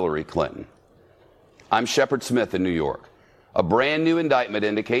against Hillary Clinton. I'm Shepard Smith in New York. A brand new indictment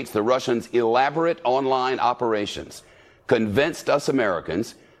indicates the Russians' elaborate online operations convinced us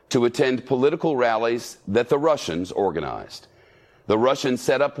Americans to attend political rallies that the Russians organized. The Russians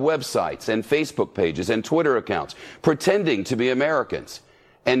set up websites and Facebook pages and Twitter accounts pretending to be Americans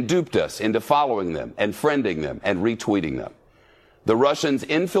and duped us into following them and friending them and retweeting them. The Russians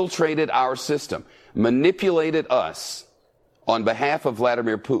infiltrated our system, manipulated us on behalf of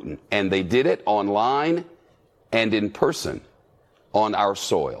Vladimir Putin, and they did it online and in person on our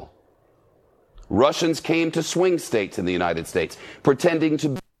soil. Russians came to swing states in the United States pretending to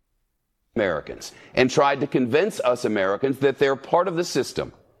be Americans and tried to convince us Americans that they're part of the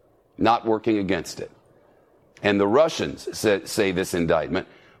system, not working against it. And the Russians, say this indictment,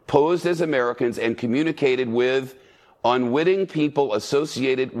 posed as Americans and communicated with unwitting people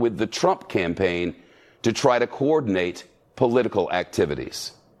associated with the Trump campaign to try to coordinate political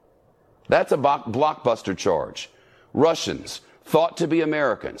activities. That's a blockbuster charge. Russians, thought to be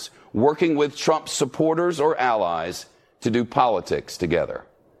Americans, working with Trump's supporters or allies to do politics together.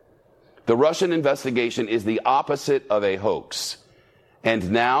 The Russian investigation is the opposite of a hoax.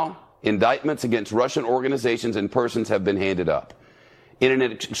 And now indictments against Russian organizations and persons have been handed up. In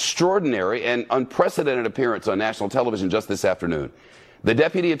an extraordinary and unprecedented appearance on national television just this afternoon, the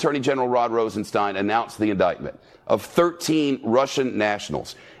Deputy Attorney General Rod Rosenstein announced the indictment of 13 Russian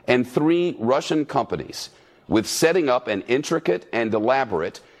nationals and 3 Russian companies with setting up an intricate and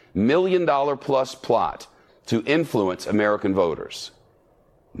elaborate $1 million-plus plot to influence American voters.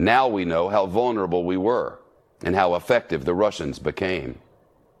 Now we know how vulnerable we were and how effective the Russians became.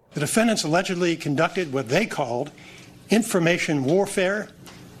 The defendants allegedly conducted what they called information warfare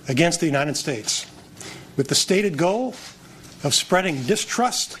against the United States, with the stated goal of spreading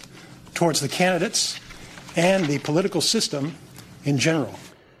distrust towards the candidates and the political system in general.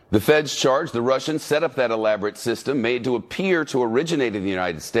 The feds charged the Russians set up that elaborate system made to appear to originate in the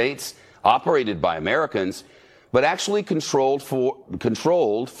United States, operated by Americans, but actually controlled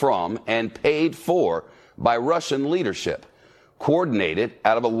from and paid for by Russian leadership, coordinated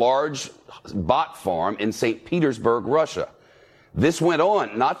out of a large bot farm in St. Petersburg, Russia. This went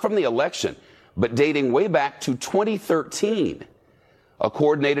on not from the election, but dating way back to 2013, a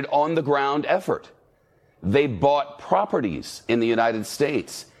coordinated on-the-ground effort. They bought properties in the United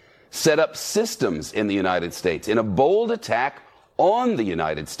States, set up systems in the United States in a bold attack on the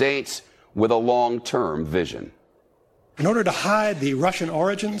United States with a long-term vision. In order to hide the Russian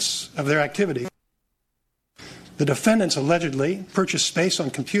origins of their activity, the defendants allegedly purchased space on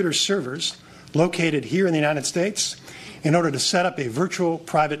computer servers located here in the United States in order to set up a virtual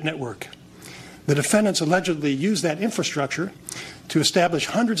private network. The defendants allegedly used that infrastructure to establish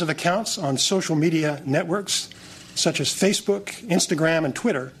hundreds of accounts on social media networks such as Facebook, Instagram, and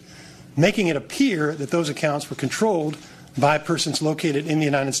Twitter, making it appear that those accounts were controlled by persons located in the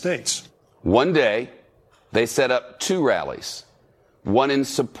United States. One day, they set up 2 rallies, one in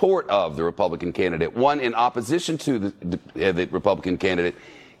support of the Republican candidate, one in opposition to the Republican candidate,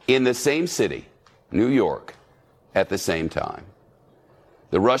 in the same city, New York, at the same time.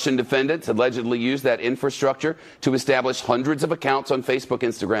 The Russian defendants allegedly used that infrastructure to establish hundreds of accounts on Facebook,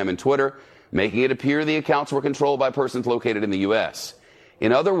 Instagram, and Twitter, making it appear the accounts were controlled by persons located in the U.S.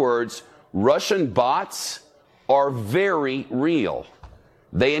 In other words, Russian bots are very real.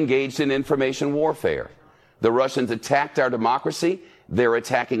 They engaged in information warfare. The Russians attacked our democracy. They're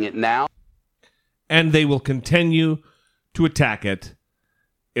attacking it now. And they will continue to attack it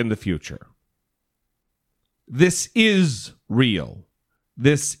in the future. This is real.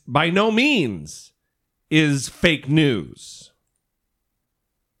 This, by no means, is fake news.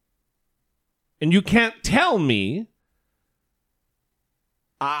 And you can't tell me,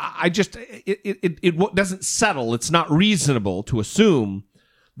 it doesn't settle. It's not reasonable to assume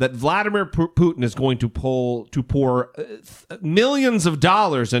that Vladimir Putin is going to pour millions of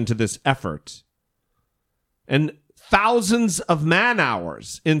dollars into this effort and thousands of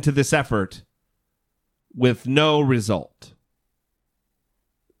man-hours into this effort with no result.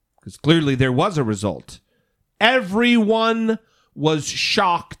 Because clearly there was a result. Everyone was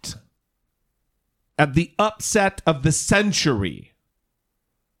shocked at the upset of the century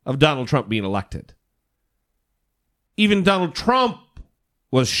of Donald Trump being elected. Even Donald Trump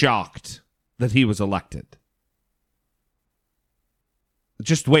was shocked that he was elected.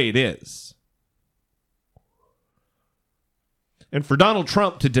 Just the way it is. And for Donald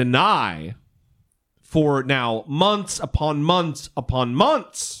Trump to deny for now months upon months upon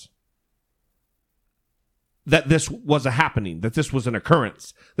months that this was a happening, that this was an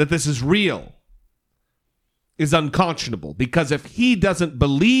occurrence, that this is real, is unconscionable. Because if he doesn't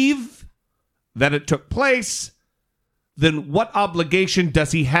believe that it took place, then what obligation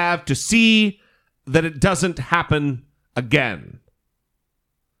does he have to see that it doesn't happen again?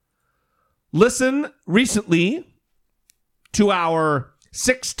 Listen recently to our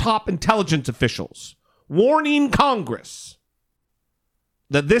 6 top intelligence officials warning Congress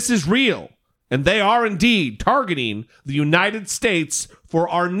that this is real and they are indeed targeting the United States for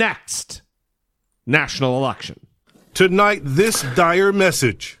our next national election. Tonight, this dire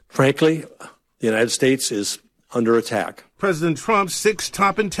message. Frankly, the United States is under attack. President Trump's 6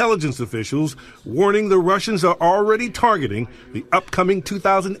 top intelligence officials warning the Russians are already targeting the upcoming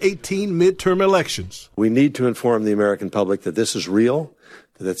 2018 midterm elections. We need to inform the American public that this is real,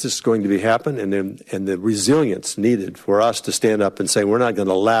 that this is going to be happen, and the resilience needed for us to stand up and say we're not going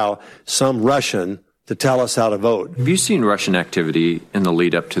to allow some Russian to tell us how to vote. Have you seen Russian activity in the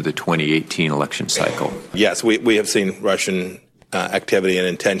lead up to the 2018 election cycle? Yes, we have seen Russian activity and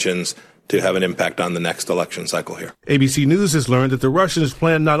intentions to have an impact on the next election cycle here. ABC News has learned that the Russians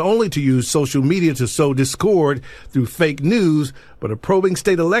plan not only to use social media to sow discord through fake news, but are probing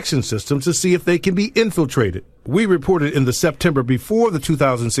state election systems to see if they can be infiltrated. We reported in the September before the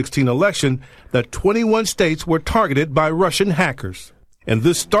 2016 election that 21 states were targeted by Russian hackers. And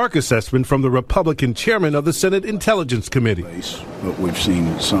this stark assessment from the Republican chairman of the Senate Intelligence Committee. But we've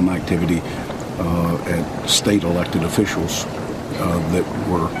seen some activity at state elected officials that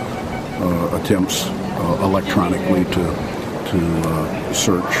were attempts electronically to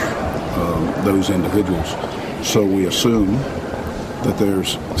search those individuals. So we assume that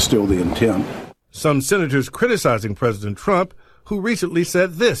there's still the intent. Some senators criticizing President Trump, who recently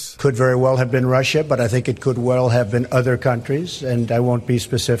said this. Could very well have been Russia, but I think it could well have been other countries, and I won't be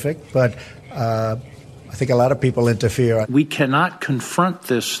specific, but I think a lot of people interfere. We cannot confront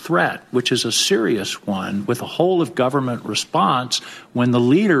this threat, which is a serious one, with a whole of government response when the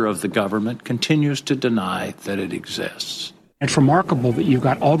leader of the government continues to deny that it exists. It's remarkable that you've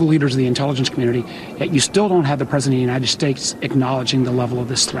got all the leaders of the intelligence community, yet you still don't have the President of the United States acknowledging the level of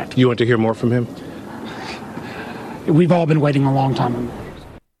this threat. You want to hear more from him? We've all been waiting a long time.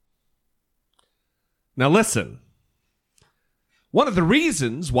 Now listen, one of the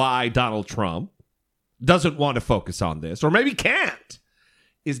reasons why Donald Trump doesn't want to focus on this, or maybe can't,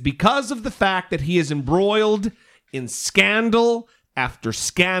 is because of the fact that he is embroiled in scandal after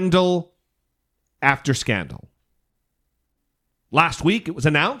scandal after scandal. Last week, it was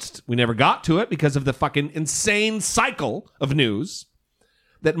announced, we never got to it because of the fucking insane cycle of news,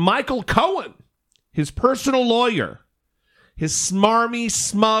 that Michael Cohen, his personal lawyer, his smarmy,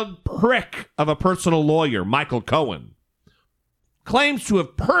 smug prick of a personal lawyer, Michael Cohen, claims to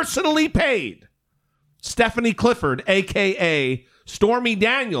have personally paid Stephanie Clifford, a.k.a. Stormy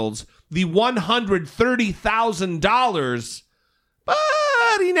Daniels, the $130,000, but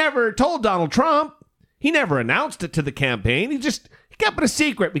he never told Donald Trump. He never announced it to the campaign. He kept it a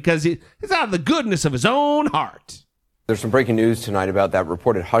secret because it's out of the goodness of his own heart. There's some breaking news tonight about that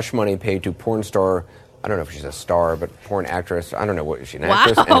reported hush money paid to porn star, I don't know if she's a star, but porn actress. I don't know what she's an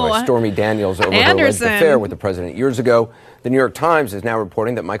actress. Anyway, Stormy Daniels over her alleged affair with the president years ago. The New York Times is now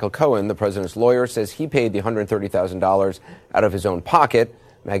reporting that Michael Cohen, the president's lawyer, says he paid the $130,000 out of his own pocket.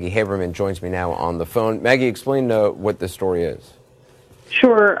 Maggie Haberman joins me now on the phone. Maggie, explain what this story is.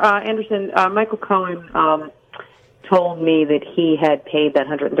 Sure, Anderson. Michael Cohen told me that he had paid that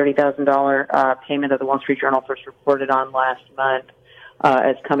 $130,000 payment that the Wall Street Journal first reported on last month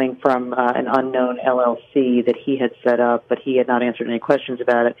as coming from an unknown LLC that he had set up, but he had not answered any questions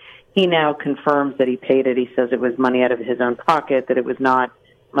about it. He now confirms that he paid it. He says it was money out of his own pocket, that it was not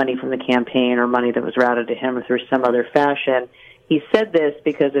money from the campaign or money that was routed to him through some other fashion. He said this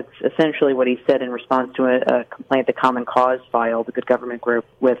because it's essentially what he said in response to a complaint the Common Cause filed, the Good Government Group,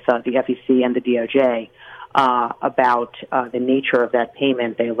 with the FEC and the DOJ about the nature of that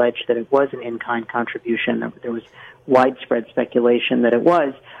payment. They alleged that it was an in-kind contribution. There was widespread speculation that it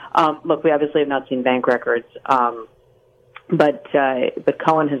was. Look, we obviously have not seen bank records, but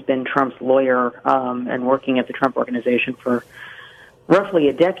Cohen has been Trump's lawyer and working at the Trump Organization for roughly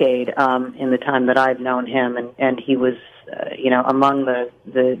a decade in the time that I've known him, and he was among the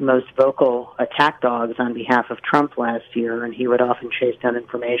most vocal attack dogs on behalf of Trump last year, and he would often chase down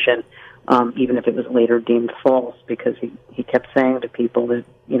information, even if it was later deemed false, because he kept saying to people that,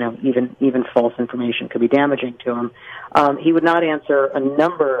 even false information could be damaging to him. He would not answer a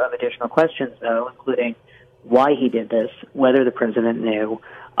number of additional questions, though, including why he did this, whether the president knew,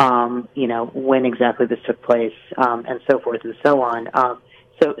 when exactly this took place, and so forth and so on.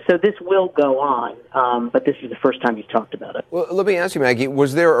 So this will go on, but this is the first time he's talked about it. Well, let me ask you, Maggie,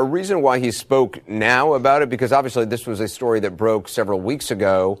 was there a reason why he spoke now about it? Because obviously this was a story that broke several weeks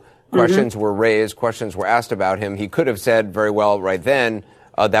ago. Questions were raised, questions were asked about him. He could have said very well right then,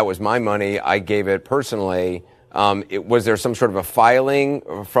 that was my money, I gave it personally. Was there some sort of a filing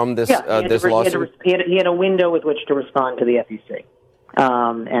from this this lawsuit? He had a window with which to respond to the FEC,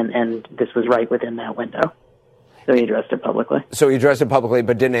 and this was right within that window. So he addressed it publicly. So he addressed it publicly,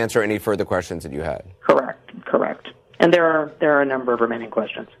 but didn't answer any further questions that you had? Correct. And there are a number of remaining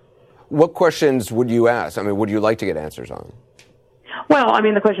questions. What questions would you ask? I mean, would you like to get answers on? Well, I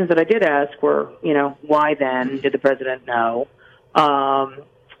mean, the questions that I did ask were, why then? Did the president know?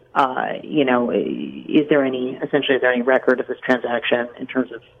 Is there any record of this transaction in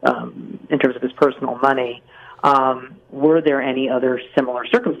terms of his personal money? Were there any other similar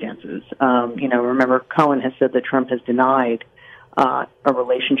circumstances? Remember, Cohen has said that Trump has denied a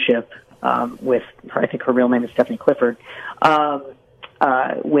relationship with, I think her real name is Stephanie Clifford,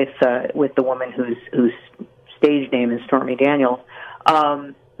 with the woman whose stage name is Stormy Daniels.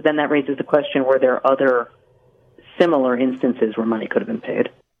 then that raises the question, were there other similar instances where money could have been paid?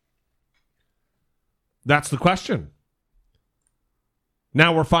 That's the question.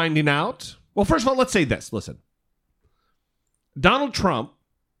 Now we're finding out. Well, first of all, let's say this. Listen. Donald Trump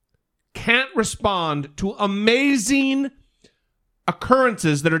can't respond to amazing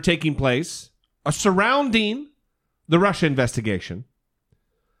occurrences that are taking place surrounding the Russia investigation.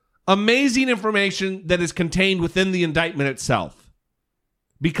 Amazing information that is contained within the indictment itself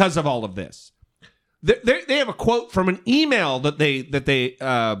because of all of this. They have a quote from an email that they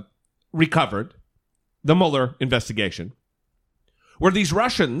recovered, the Mueller investigation, where these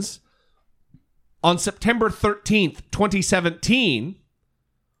Russians, on September 13th, 2017,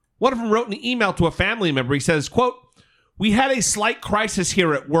 one of them wrote an email to a family member. He says, quote, "We had a slight crisis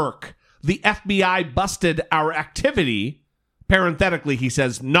here at work. The FBI busted our activity." Parenthetically, he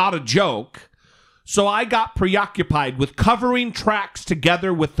says, "Not a joke. So I got preoccupied with covering tracks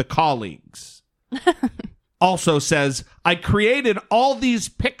together with the colleagues." Also says, "I created all these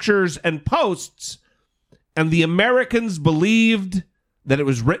pictures and posts, and the Americans believed that it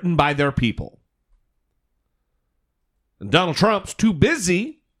was written by their people." And Donald Trump's too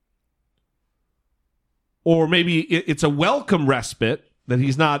busy, or maybe it's a welcome respite that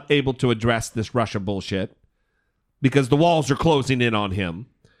he's not able to address this Russia bullshit because the walls are closing in on him.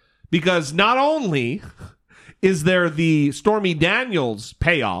 Because not only is there the Stormy Daniels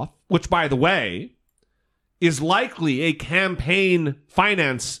payoff, which, by the way, is likely a campaign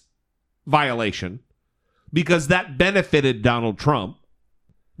finance violation because that benefited Donald Trump.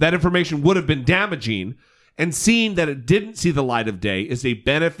 That information would have been damaging, and seeing that it didn't see the light of day is a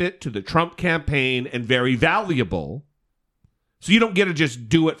benefit to the Trump campaign and very valuable. So you don't get to just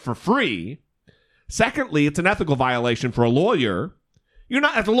do it for free. Secondly, it's an ethical violation for a lawyer.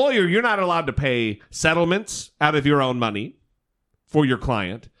 As a lawyer, you're not allowed to pay settlements out of your own money for your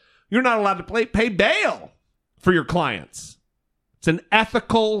client. You're not allowed to pay bail for your clients. It's an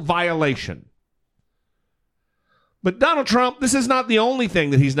ethical violation. But Donald Trump, this is not the only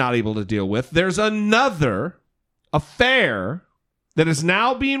thing that he's not able to deal with. There's another affair that is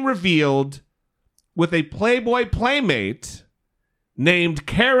now being revealed with a Playboy playmate named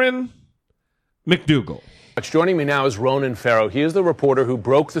Karen McDougal. Joining me now is Ronan Farrow. He is the reporter who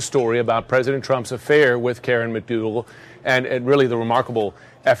broke the story about President Trump's affair with Karen McDougal and really the remarkable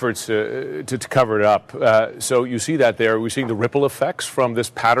efforts to cover it up. So you see that there. We're seeing the ripple effects from this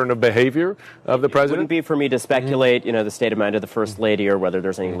pattern of behavior of the president. It wouldn't be for me to speculate, the state of mind of the first lady or whether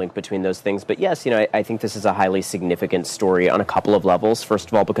there's any link between those things. But yes, I think this is a highly significant story on a couple of levels. First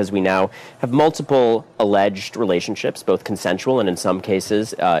of all, because we now have multiple alleged relationships, both consensual and in some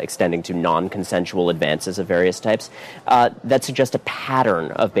cases extending to non-consensual advances of various types, that suggest a pattern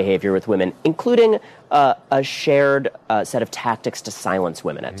of behavior with women, including a shared set of tactics to silence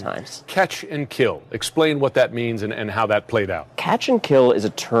women at times. Catch and kill. Explain what that means and how that played out. Catch and kill is a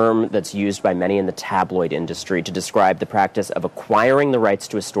term that's used by many in the tabloid industry to describe the practice of acquiring the rights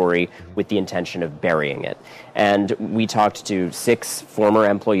to a story with the intention of burying it. And we talked to 6 former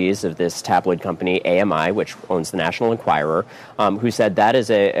employees of this tabloid company, AMI, which owns the National Enquirer, who said that is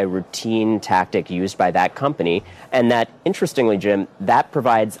a routine tactic used by that company, and that, interestingly, Jim, that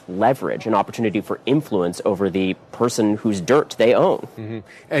provides leverage, an opportunity for influence over the person whose dirt they own. Mm-hmm.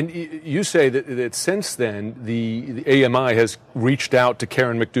 And you say that since then, the AMI has reached out to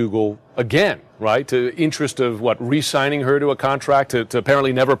Karen McDougal again, right? To interest of re-signing her to a contract to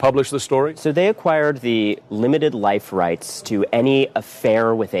apparently never publish the story? So they acquired the limited life rights to any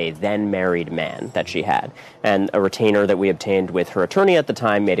affair with a then married man that she had. And a retainer that we obtained with her attorney at the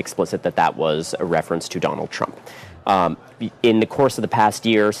time made explicit that that was a reference to Donald Trump. In the course of the past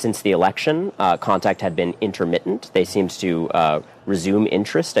year since the election, contact had been intermittent. They seemed to resume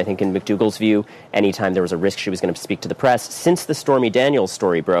interest. I think in McDougal's view, anytime there was a risk she was going to speak to the press. Since the Stormy Daniels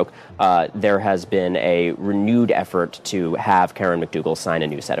story broke, there has been a renewed effort to have Karen McDougal sign a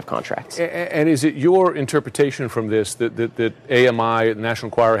new set of contracts. And is it your interpretation from this that AMI, the National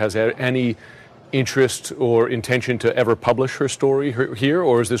Enquirer, has any interest or intention to ever publish her story here,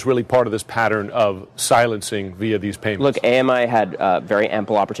 or is this really part of this pattern of silencing via these payments? Look, AMI had very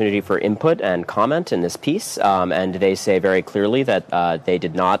ample opportunity for input and comment in this piece, and they say very clearly that they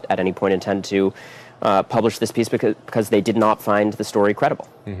did not at any point intend to publish this piece because they did not find the story credible.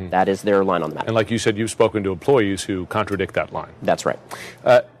 Mm-hmm. That is their line on the matter. And like you said, you've spoken to employees who contradict that line. That's right.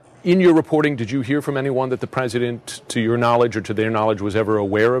 In your reporting, did you hear from anyone that the president, to your knowledge or to their knowledge, was ever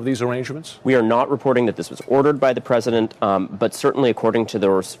aware of these arrangements? We are not reporting that this was ordered by the president, but certainly according to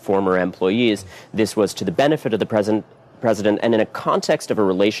those former employees, this was to the benefit of the president president, and in a context of a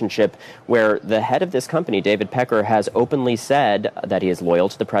relationship where the head of this company, David Pecker, has openly said that he is loyal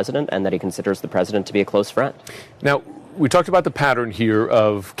to the president and that he considers the president to be a close friend. Now, we talked about the pattern here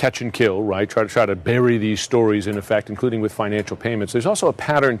of catch and kill, right? Try to bury these stories, in effect, including with financial payments. There's also a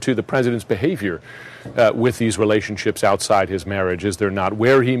pattern to the president's behavior with these relationships outside his marriage, is there not?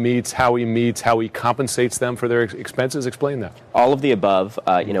 Where he meets, how he compensates them for their expenses. Explain that. All of the above.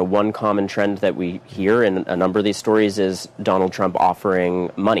 One common trend that we hear in a number of these stories is Donald Trump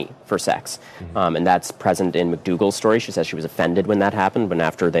offering money for sex. And that's present in McDougal's story. She says she was offended when that happened, when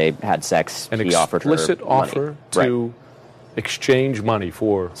after they had sex, he offered her money. An explicit offer to exchange money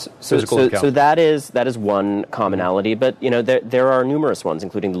for physical encounter. So that is one commonality, but there are numerous ones,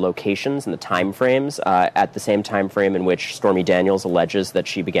 including the locations and the time frames. At the same time frame in which Stormy Daniels alleges that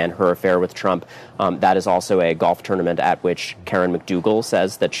she began her affair with Trump, that is also a golf tournament at which Karen McDougal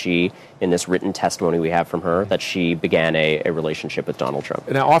says that she, in this written testimony we have from her, that she began a relationship with Donald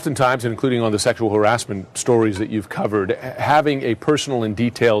Trump. Now, oftentimes, including on the sexual harassment stories that you've covered, having a personal and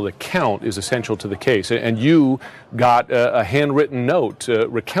detailed account is essential to the case. And you got a handwritten note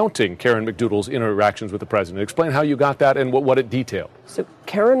recounting Karen McDougal's interactions with the president. Explain how you got that and what it detailed. So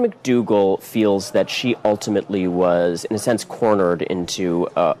Karen McDougal feels that she ultimately was, in a sense, cornered into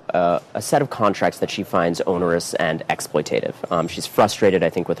a set of contracts that she finds onerous and exploitative. She's frustrated, I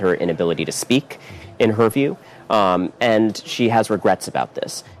think, with her inability to speak, in her view. And she has regrets about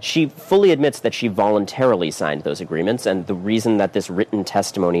this. She fully admits that she voluntarily signed those agreements, and the reason that this written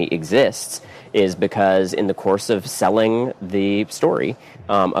testimony exists is because in the course of selling the story,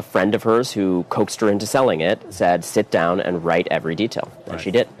 a friend of hers who coaxed her into selling it said, sit down and write every detail. And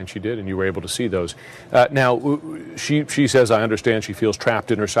she did. And she did, and you were able to see those. Now, she says, I understand she feels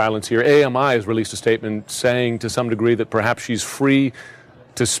trapped in her silence here. AMI has released a statement saying to some degree that perhaps she's free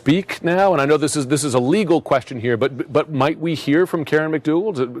to speak now, and I know this is a legal question here, but might we hear from Karen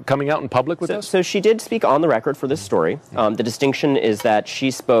McDougal coming out in public with this? So she did speak on the record for this story. The distinction is that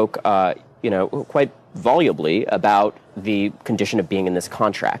she spoke, quite volubly about the condition of being in this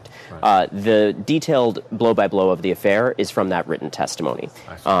contract. Right. The detailed blow-by-blow of the affair is from that written testimony.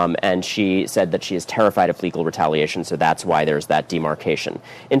 And she said that she is terrified of legal retaliation, so that's why there's that demarcation.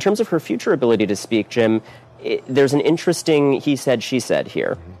 In terms of her future ability to speak, Jim, there's an interesting he said, she said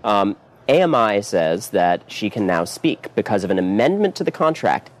here. AMI says that she can now speak because of an amendment to the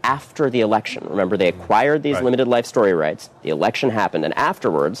contract after the election. Remember, they acquired these limited life story rights. The election happened, and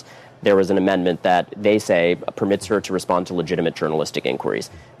afterwards, there was an amendment that they say permits her to respond to legitimate journalistic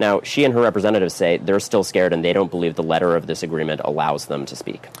inquiries. Now, she and her representatives say they're still scared and they don't believe the letter of this agreement allows them to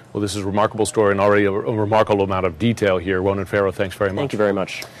speak. Well, this is a remarkable story and already a remarkable amount of detail here. Ronan Farrow, thanks very much. Thank you very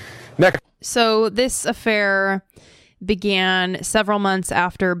much. Next. So this affair began several months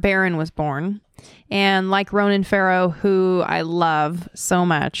after Barron was born. And like Ronan Farrow, who I love so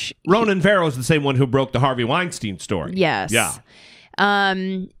much. Ronan Farrow is the same one who broke the Harvey Weinstein story. Yes. Yeah.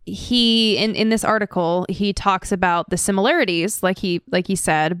 He in this article, he talks about the similarities, like he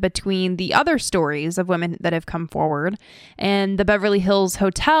said, between the other stories of women that have come forward. And the Beverly Hills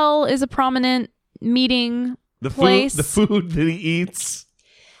Hotel is a prominent meeting place. The food that he eats.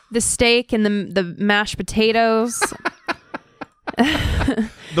 The steak and the mashed potatoes.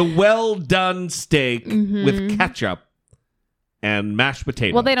 The well-done steak with ketchup and mashed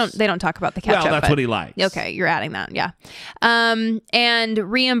potatoes. Well, they don't talk about the ketchup. Well, that's what he likes. Okay, you're adding that, yeah. And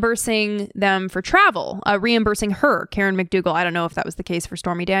reimbursing them for travel, reimbursing her, Karen McDougal. I don't know if that was the case for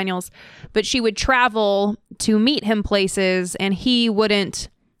Stormy Daniels, but she would travel to meet him places, and he wouldn't,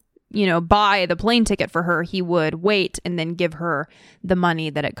 buy the plane ticket for her. He would wait and then give her the money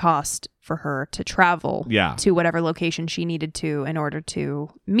that it cost for her to travel to whatever location she needed to in order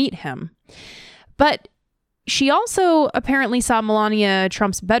to meet him. But she also apparently saw Melania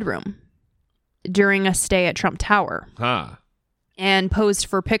Trump's bedroom during a stay at Trump Tower and posed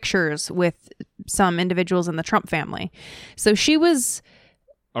for pictures with some individuals in the Trump family. So she was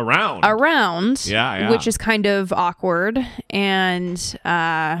around, which is kind of awkward. And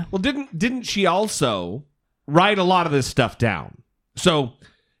well, didn't she also write a lot of this stuff down? So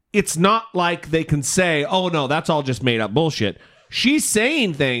it's not like they can say, "Oh no, that's all just made up bullshit." She's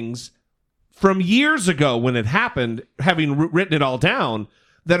saying things from years ago when it happened, having written it all down,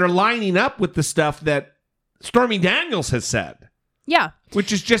 that are lining up with the stuff that Stormy Daniels has said. Yeah.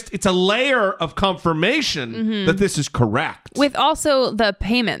 Which is just, it's a layer of confirmation that this is correct. With also the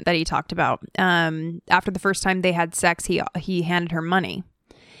payment that he talked about. After the first time they had sex, he handed her money.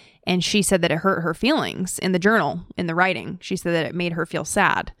 And she said that it hurt her feelings in the journal, in the writing. She said that it made her feel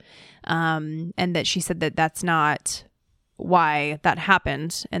sad. And that she said that that's not why that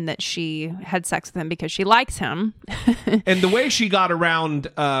happened and that she had sex with him because she likes him. And the way she got around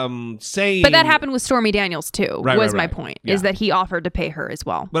saying... But that happened with Stormy Daniels too, was my point, Yeah. is that he offered to pay her as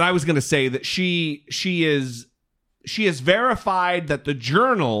well. But I was going to say that she has verified that the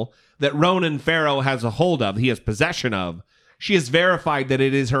journal that Ronan Farrow has a hold of, he has possession of, she has verified that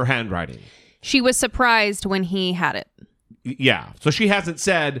it is her handwriting. She was surprised when he had it. Yeah. So she hasn't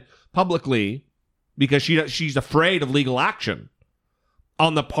said publicly, because she's afraid of legal action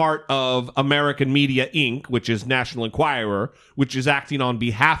on the part of American Media Inc., which is National Enquirer, which is acting on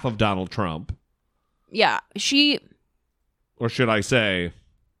behalf of Donald Trump. Yeah, Or should I say...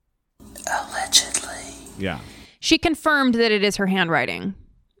 Allegedly. Yeah. She confirmed that it is her handwriting.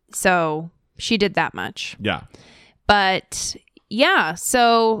 So she did that much. Yeah. But yeah,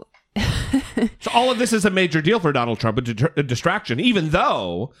 so... So all of this is a major deal for Donald Trump, a distraction, even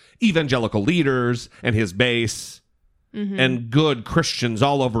though evangelical leaders and his base and good Christians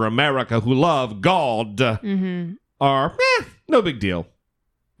all over America who love God are, no big deal.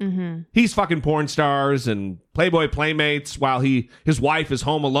 He's fucking porn stars and Playboy playmates while his wife is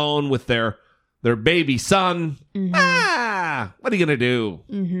home alone with their baby son. What are you going to do?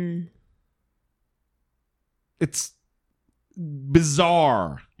 It's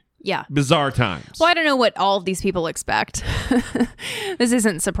bizarre. Yeah. Bizarre times. Well, I don't know what all of these people expect. This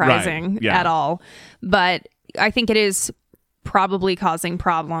isn't surprising at all. But I think it is probably causing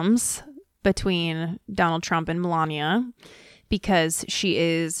problems between Donald Trump and Melania because she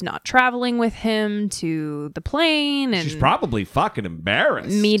is not traveling with him to the plane. And she's probably fucking embarrassed.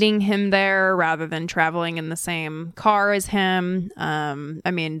 Meeting him there rather than traveling in the same car as him.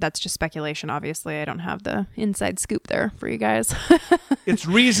 I mean, that's just speculation, obviously. I don't have the inside scoop there for you guys. It's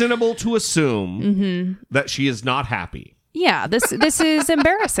reasonable to assume that she is not happy. Yeah, this is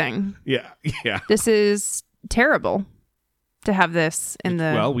embarrassing. Yeah. This is terrible to have this in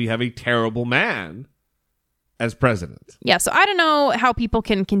the... Well, we have a terrible man as president. Yeah, so I don't know how people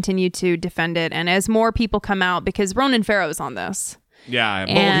can continue to defend it. And as more people come out, because Ronan Farrow's on this.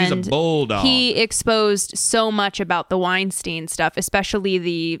 Yeah, he's a bulldog. He exposed so much about the Weinstein stuff, especially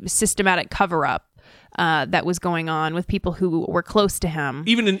the systematic cover-up that was going on with people who were close to him.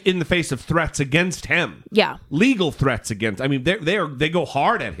 Even in the face of threats against him. Yeah. Legal threats against. I mean, they go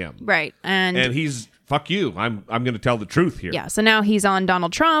hard at him. Right. And he's, fuck you. I'm going to tell the truth here. Yeah, so now he's on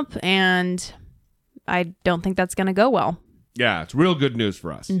Donald Trump, and I don't think that's going to go well. Yeah, it's real good news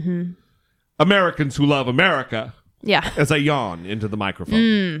for us. Americans who love America. Yeah. As I yawn into the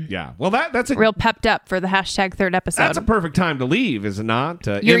microphone. Yeah. Well, that's a real pepped up for the hashtag third episode. That's a perfect time to leave, is it not?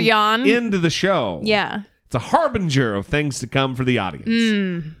 Your yawn? Into the show. Yeah. It's a harbinger of things to come for the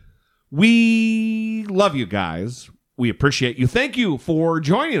audience. We love you guys. We appreciate you. Thank you for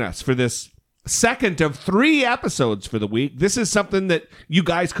joining us for this second of 3 episodes for the week. This is something that you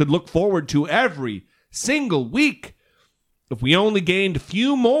guys could look forward to every single week if we only gained a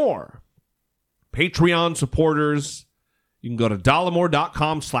few more Patreon supporters. You can go to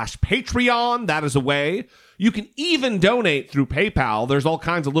dollemore.com/Patreon. That is a way. You can even donate through PayPal. There's all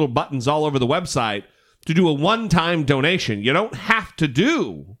kinds of little buttons all over the website to do a one-time donation. You don't have to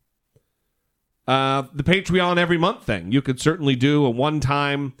do the Patreon every month thing. You could certainly do a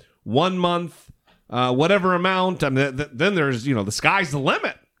one-time, 1 month, whatever amount. I mean, then there's, the sky's the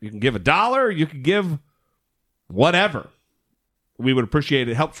limit. You can give $1. You can give whatever. We would appreciate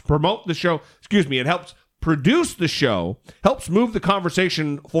it. It helps promote the show. It helps produce the show, helps move the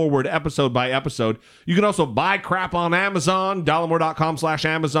conversation forward episode by episode. You can also buy crap on Amazon,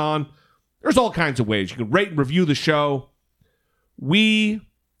 dollemore.com/Amazon. There's all kinds of ways. You can rate and review the show. We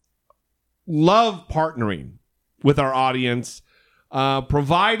love partnering with our audience,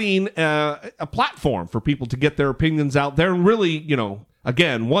 providing a platform for people to get their opinions out there and really,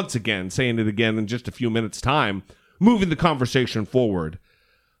 once again, saying it again in just a few minutes' time, moving the conversation forward.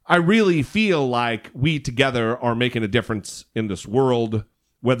 I really feel like we together are making a difference in this world,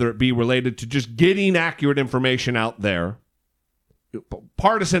 whether it be related to just getting accurate information out there,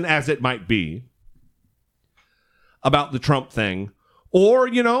 partisan as it might be, about the Trump thing, or,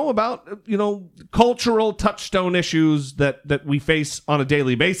 about, cultural touchstone issues that we face on a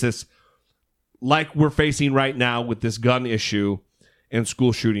daily basis, like we're facing right now with this gun issue and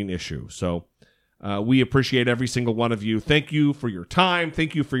school shooting issue. So, we appreciate every single one of you. Thank you for your time.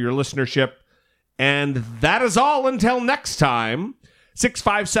 Thank you for your listenership. And that is all until next time.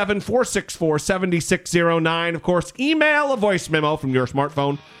 657-464-7609. Of course, email a voice memo from your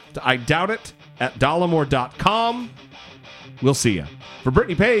smartphone to idoughtit@dollemore.com. We'll see you. For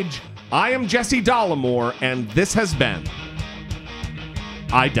Brittany Page, I am Jesse Dollemore, and this has been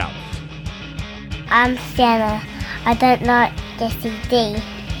I Doubt It. I'm Sienna. I don't like Jesse D.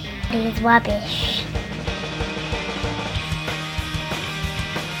 He's rubbish.